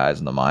aggressive with guys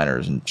in the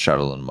minors and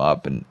shuttling them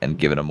up and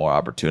giving them more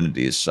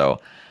opportunities. So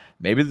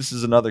maybe this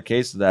is another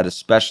case of that,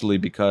 especially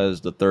because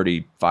the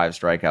 35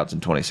 strikeouts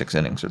in 26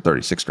 innings or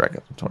 36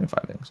 strikeouts in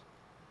 25 innings.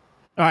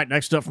 All right,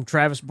 next up from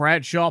Travis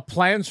Bradshaw,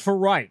 plans for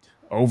Wright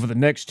over the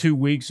next 2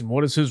 weeks, and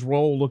what is his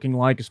role looking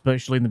like,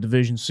 especially in the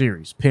division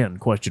series? Penn,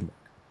 question mark.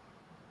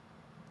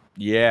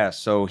 Yeah,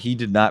 so he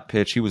did not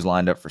pitch. He was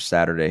lined up for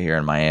Saturday here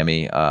in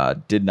Miami.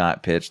 Did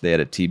not pitch. They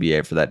had a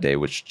TBA for that day,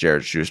 which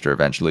Jared Schuster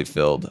eventually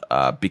filled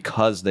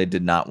because they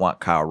did not want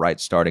Kyle Wright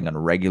starting on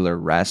regular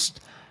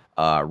rest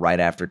right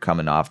after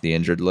coming off the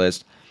injured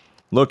list.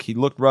 Look, he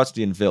looked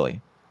rusty in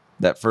Philly.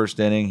 That first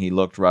inning, he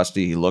looked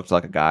rusty. He looked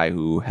like a guy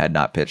who had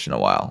not pitched in a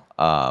while,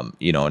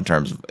 in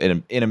terms of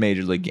in a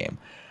major league game.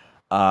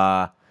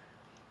 I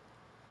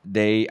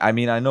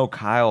know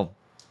Kyle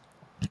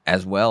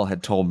as well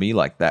had told me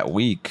like that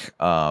week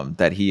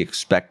that he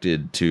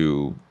expected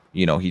to,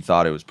 he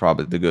thought it was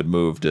probably a good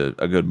move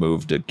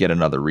to get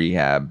another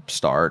rehab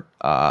start.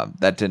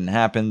 That didn't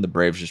happen. The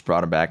Braves just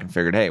brought him back and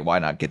figured, hey, why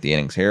not get the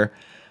innings here?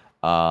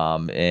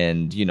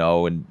 And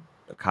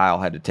Kyle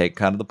had to take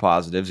kind of the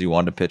positives. He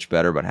wanted to pitch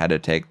better, but had to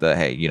take the,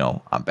 hey,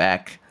 I'm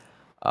back.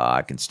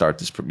 I can start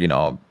this,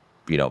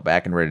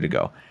 back and ready to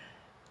go.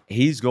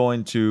 He's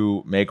going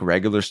to make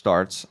regular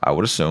starts, I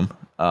would assume,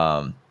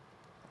 on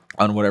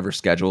whatever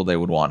schedule they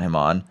would want him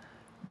on.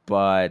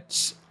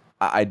 But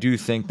I do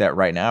think that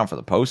right now for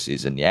the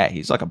postseason, yeah,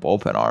 he's like a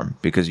bullpen arm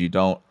because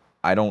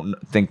I don't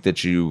think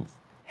that you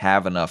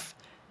have enough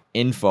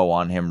info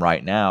on him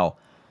right now.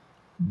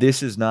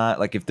 This is not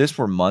like if this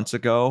were months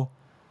ago,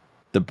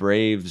 the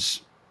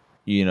Braves,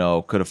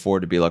 could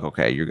afford to be like,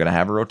 okay, you're going to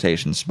have a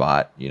rotation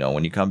spot,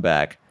 when you come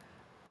back.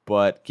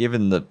 But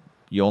given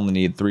you only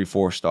need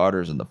 3-4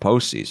 starters in the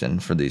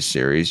postseason for these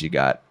series, you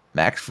got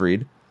Max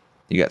Fried,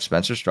 you got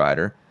Spencer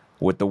Strider.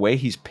 With the way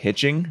he's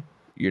pitching,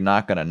 you're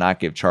not going to not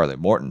give Charlie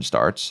Morton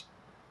starts.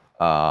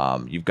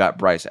 You've got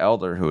Bryce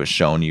Elder, who has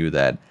shown you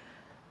that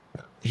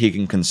he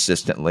can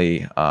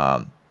consistently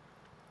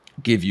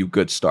give you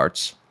good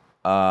starts.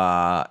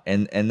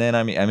 And then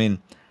I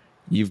mean,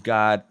 you've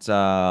got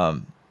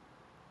Kyle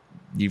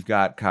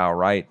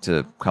Wright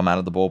to come out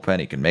of the bullpen.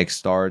 He can make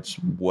starts,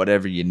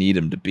 whatever you need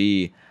him to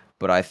be.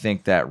 But I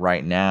think that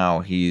right now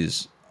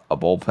he's a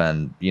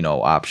bullpen,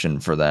 option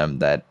for them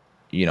that,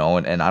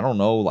 and I don't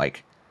know,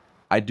 like,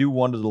 I do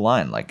wonder the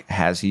line, like,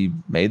 has he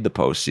made the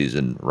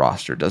postseason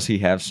roster? Does he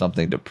have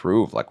something to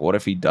prove? Like, what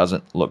if he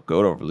doesn't look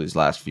good over these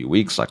last few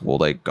weeks? Like, will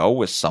they go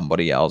with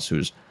somebody else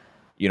who's,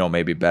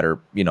 maybe better,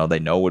 they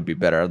know would be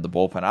better at the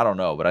bullpen? I don't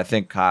know, but I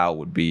think Kyle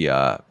would be,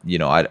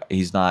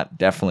 he's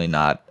definitely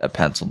not a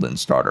penciled in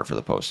starter for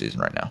the postseason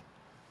right now.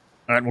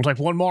 All right, we'll take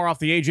one more off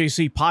the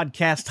AJC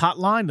podcast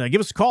hotline. Give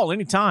us a call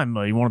anytime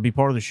you want to be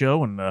part of the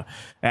show and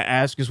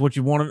ask us what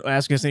you want to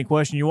ask us, any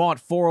question you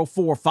want.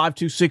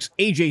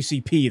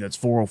 404-526-AJCP. That's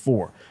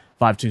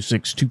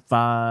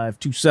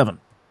 404-526-2527.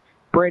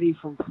 Brady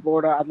from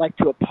Florida. I'd like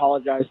to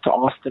apologize to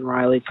Austin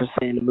Riley for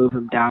saying to move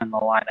him down in the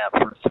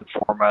lineup first and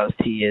foremost.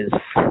 He is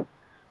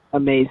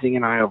amazing,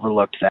 and I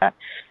overlooked that.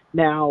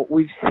 Now,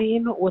 we've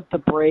seen what the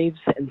Braves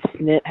and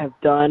Snit have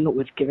done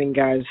with giving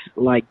guys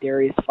like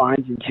Darius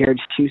Fines and Jared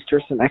Schuster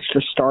some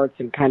extra starts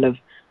and kind of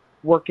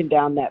working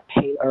down that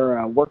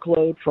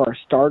workload for our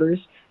starters.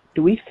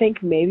 Do we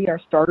think maybe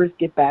our starters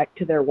get back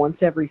to their once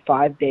every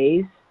 5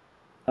 days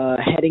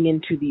heading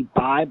into the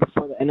bye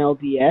before the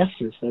NLDS,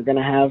 since they're going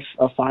to have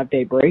a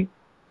 5-day break?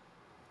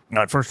 All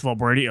right, first of all,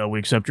 Brady, we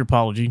accept your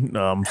apology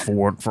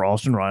for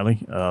Austin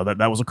Riley.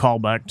 That was a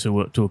callback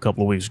to a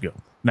couple of weeks ago.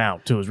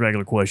 Now, to his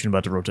regular question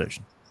about the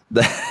rotation.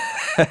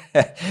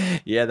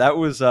 Yeah, that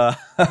was I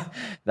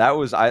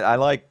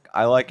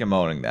like him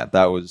owning that.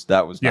 That was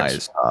nice.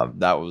 Yes.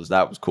 That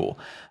was cool.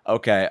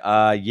 Okay.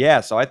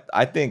 So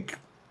I think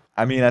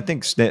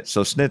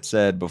Snit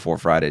said before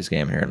Friday's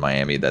game here in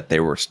Miami that they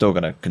were still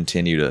going to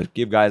continue to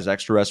give guys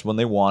extra rest when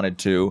they wanted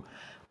to,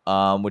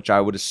 which I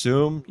would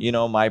assume,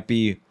 might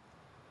be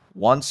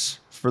once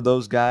for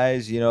those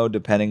guys,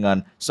 depending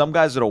on some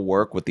guys it'll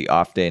work with the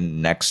off day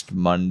next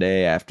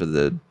Monday after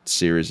the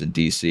series in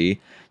DC.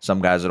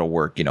 Some guys it'll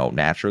work,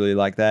 naturally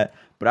like that.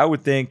 But I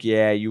would think,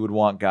 you would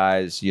want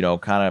guys,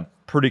 kind of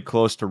pretty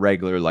close to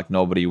regular, like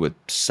nobody with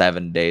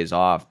 7 days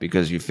off,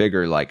 because you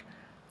figure like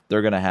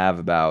they're going to have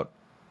about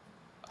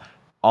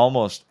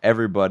almost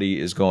everybody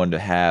is going to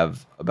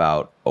have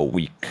about a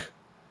week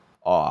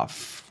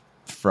off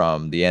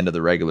from the end of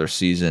the regular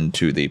season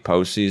to the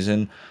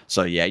postseason.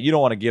 So you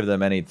don't want to give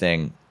them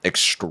anything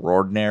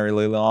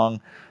extraordinarily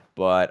long,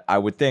 but I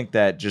would think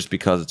that just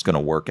because it's going to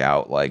work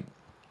out, like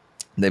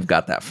they've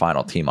got that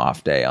final team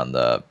off day on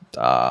the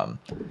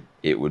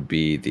it would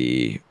be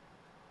the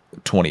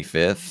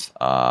 25th,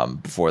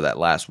 before that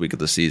last week of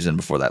the season,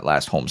 before that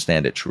last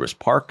homestand at Truist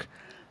Park.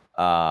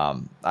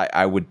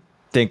 I would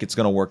think it's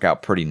going to work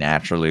out pretty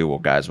naturally. Well,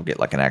 guys will get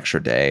like an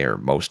extra day, or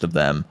most of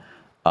them.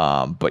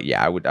 But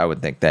I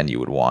would think then you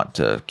would want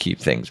to keep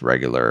things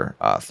regular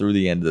through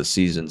the end of the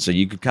season, so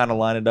you could kind of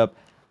line it up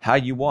how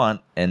you want,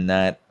 and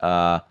that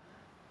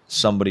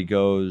somebody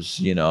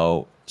goes,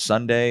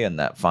 Sunday and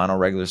that final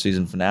regular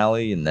season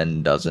finale, and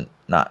then doesn't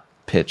not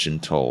pitch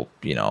until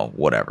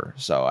whatever.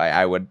 So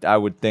I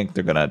would think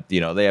they're gonna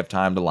they have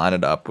time to line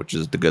it up, which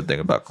is the good thing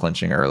about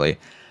clinching early.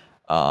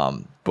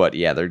 But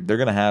they're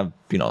gonna have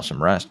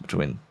some rest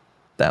between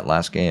that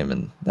last game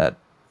and that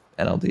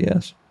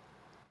NLDS.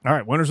 All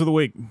right, winners of the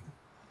week.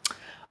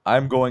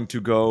 I'm going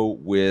to go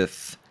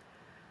with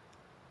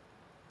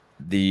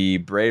the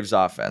Braves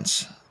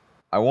offense.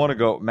 I want to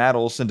go. Matt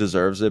Olson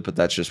deserves it, but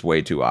that's just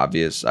way too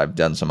obvious. I've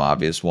done some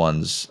obvious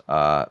ones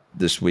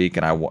this week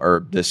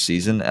or this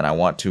season, and I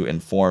want to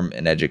inform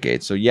and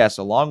educate. So yes,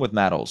 along with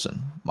Matt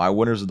Olson, my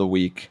winners of the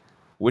week,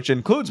 which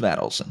includes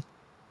Matt Olson,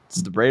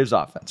 it's the Braves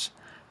offense.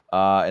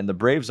 And the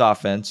Braves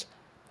offense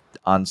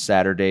on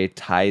Saturday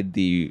tied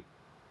the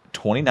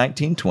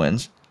 2019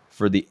 Twins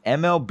for the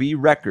MLB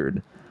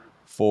record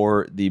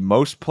for the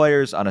most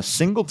players on a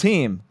single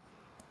team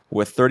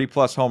with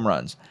 30-plus home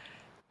runs.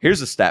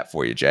 Here's a stat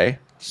for you, Jay.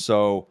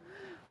 So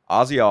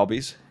Ozzie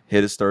Albies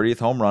hit his 30th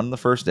home run in the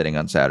first inning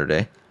on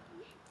Saturday.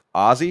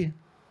 Ozzie,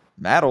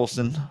 Matt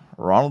Olson,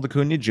 Ronald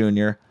Acuna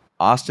Jr.,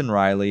 Austin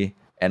Riley,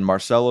 and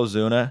Marcell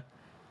Ozuna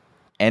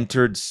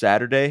entered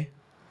Saturday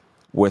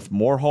with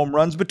more home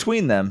runs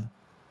between them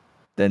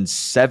than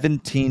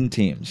 17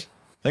 teams.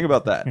 Think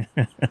about that.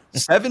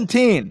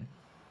 17.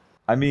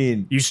 I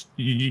mean,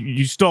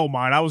 you stole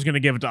mine. I was going to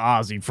give it to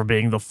Ozzie for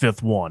being the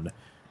fifth one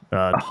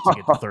to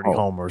get to 30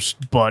 homers.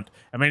 But,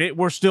 I mean,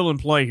 we're still in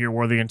play here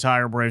where the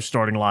entire Braves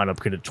starting lineup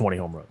could hit 20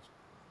 home runs.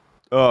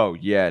 Oh,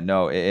 yeah,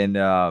 no.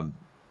 And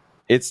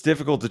it's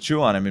difficult to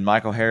chew on. I mean,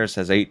 Michael Harris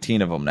has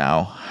 18 of them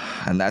now,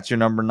 and that's your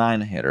number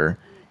 9 hitter.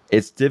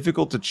 It's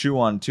difficult to chew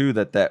on, too,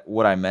 that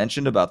what I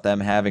mentioned about them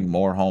having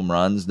more home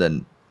runs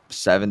than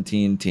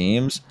 17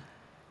 teams,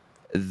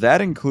 that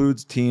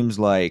includes teams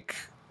like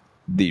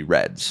the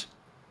Reds,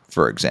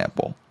 for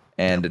example,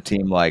 and a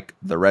team like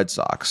the Red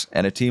Sox,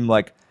 and a team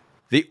like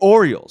the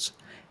Orioles.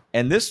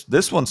 And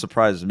this one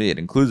surprises me. It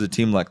includes a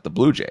team like the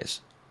Blue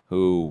Jays,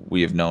 who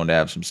we have known to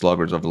have some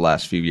sluggers over the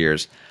last few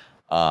years,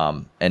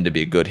 and to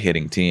be a good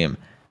hitting team.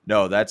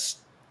 No,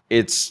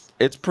 it's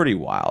pretty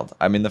wild.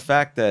 I mean, the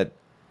fact that,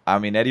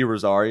 Eddie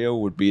Rosario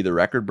would be the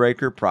record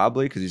breaker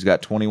probably because he's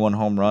got 21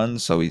 home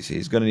runs, so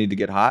he's going to need to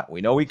get hot.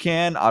 We know he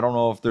can. I don't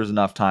know if there's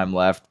enough time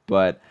left,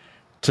 but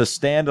to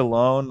stand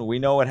alone, we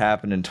know what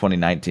happened in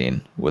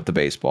 2019 with the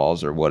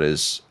baseballs, or what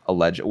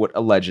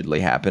allegedly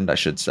happened, I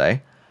should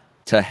say.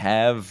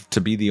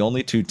 To be the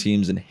only 2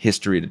 teams in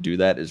history to do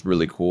that is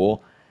really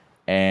cool.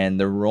 And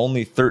there were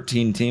only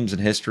 13 teams in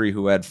history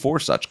who had 4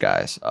 such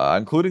guys,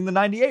 including the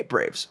 98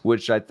 Braves,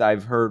 which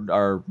I've heard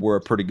were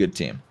a pretty good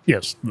team.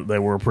 Yes, they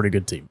were a pretty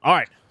good team. All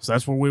right, so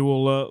that's where we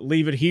will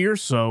leave it here.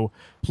 So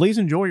please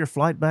enjoy your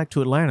flight back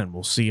to Atlanta, and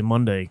we'll see you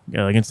Monday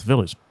against the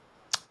Phillies.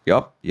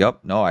 Yep.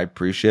 No, I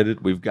appreciate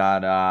it. We've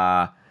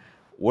got,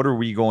 what are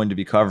we going to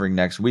be covering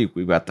next week?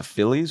 We've got the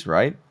Phillies,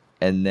 right?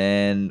 And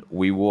then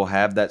we will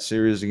have that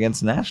series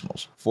against the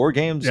Nationals. 4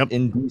 games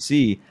in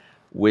D.C.,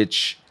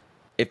 which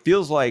it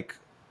feels like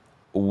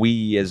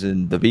we, as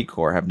in the Beat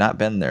Corps, have not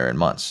been there in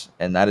months.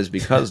 And that is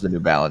because the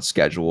New Balance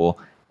schedule,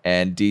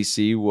 and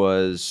D.C.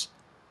 was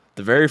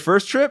the very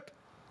first trip,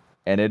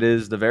 and it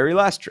is the very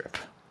last trip.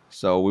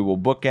 So we will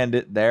bookend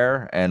it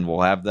there, and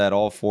we'll have that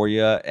all for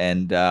you.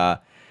 And,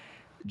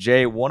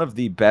 Jay, one of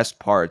the best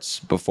parts,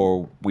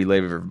 before we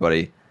leave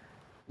everybody,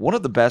 one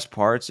of the best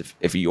parts,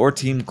 if your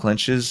team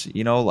clinches,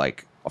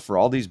 like for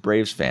all these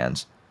Braves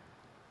fans,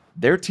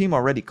 their team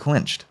already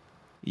clinched.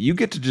 You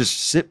get to just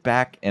sit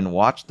back and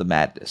watch the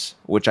madness,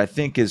 which I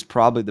think is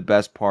probably the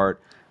best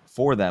part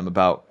for them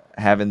about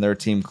having their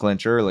team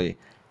clinch early.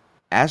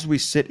 As we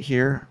sit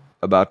here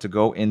about to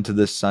go into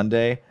this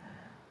Sunday,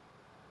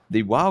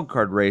 the wild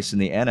card race in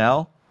the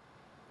NL,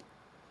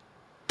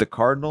 the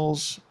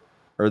Cardinals,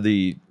 or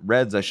the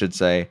Reds, I should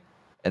say,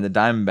 and the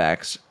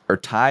Diamondbacks are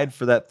tied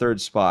for that 3rd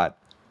spot,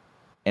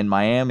 and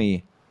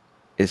Miami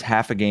is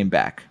half a game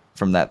back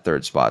from that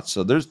 3rd spot.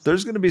 So there's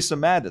going to be some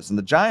madness, and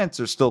the Giants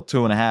are still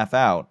 2.5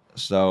 out.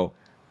 So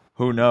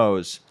who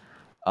knows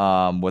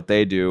what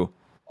they do.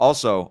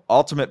 Also,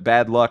 ultimate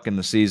bad luck in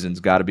the season's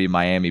got to be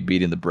Miami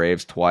beating the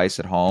Braves twice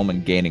at home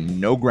and gaining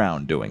no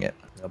ground doing it.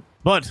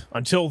 But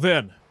until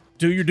then,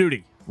 do your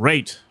duty.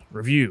 Rate,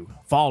 review,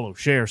 follow,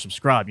 share,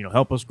 subscribe.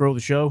 Help us grow the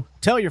show.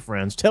 Tell your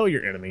friends, tell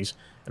your enemies,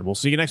 and we'll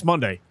see you next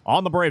Monday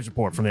on the Braves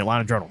Report from the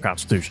Atlanta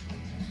Journal-Constitution.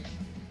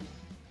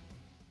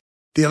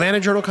 The Atlanta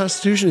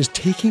Journal-Constitution is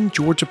taking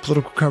Georgia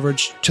political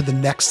coverage to the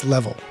next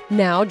level.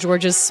 Now,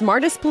 Georgia's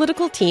smartest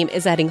political team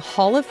is adding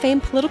Hall of Fame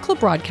political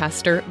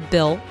broadcaster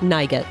Bill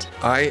Nigut.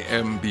 I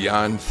am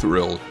beyond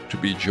thrilled to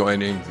be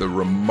joining the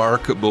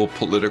remarkable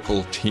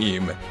political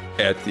team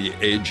at the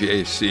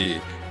AJC.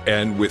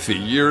 And with the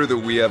year that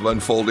we have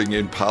unfolding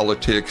in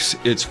politics,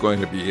 it's going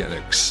to be an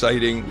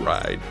exciting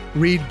ride.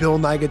 Read Bill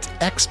Nigut's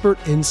expert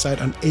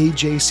insight on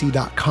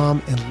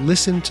AJC.com and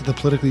listen to the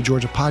Politically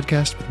Georgia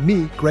podcast with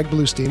me, Greg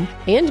Bluestein.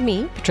 And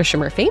me, Patricia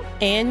Murphy.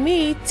 And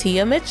me,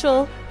 Tia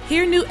Mitchell.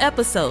 Hear new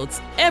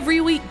episodes every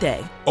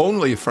weekday.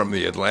 Only from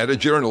the Atlanta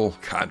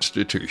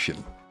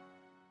Journal-Constitution.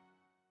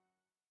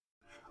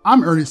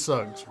 I'm Ernie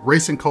Suggs,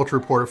 race and culture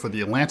reporter for the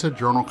Atlanta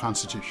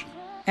Journal-Constitution.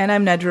 And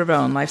I'm Nedra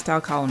Bone,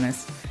 lifestyle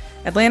columnist.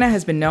 Atlanta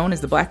has been known as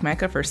the Black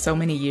Mecca for so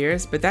many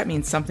years, but that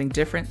means something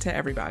different to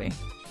everybody.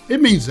 It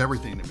means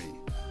everything to me.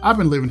 I've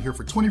been living here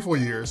for 24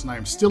 years, and I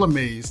am still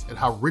amazed at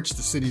how rich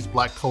the city's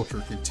Black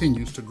culture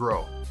continues to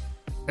grow.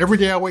 Every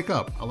day I wake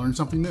up, I learn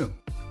something new.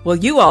 Well,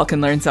 you all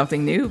can learn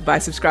something new by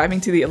subscribing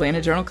to the Atlanta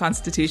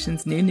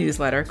Journal-Constitution's new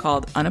newsletter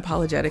called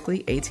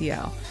Unapologetically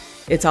ATL.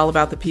 It's all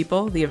about the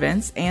people, the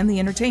events, and the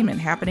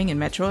entertainment happening in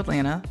Metro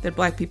Atlanta that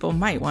Black people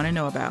might want to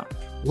know about.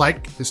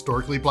 Like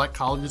historically Black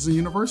colleges and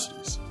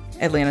universities.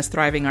 Atlanta's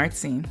thriving art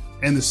scene.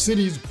 And the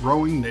city's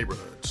growing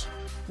neighborhoods.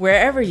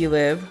 Wherever you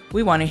live,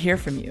 we want to hear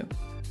from you.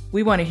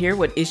 We want to hear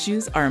what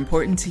issues are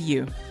important to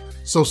you.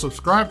 So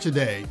subscribe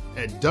today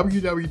at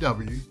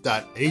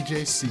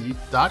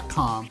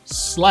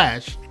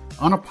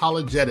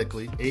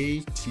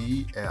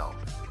www.ajc.com/unapologeticallyatl.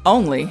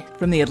 Only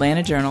from the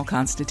Atlanta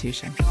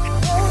Journal-Constitution.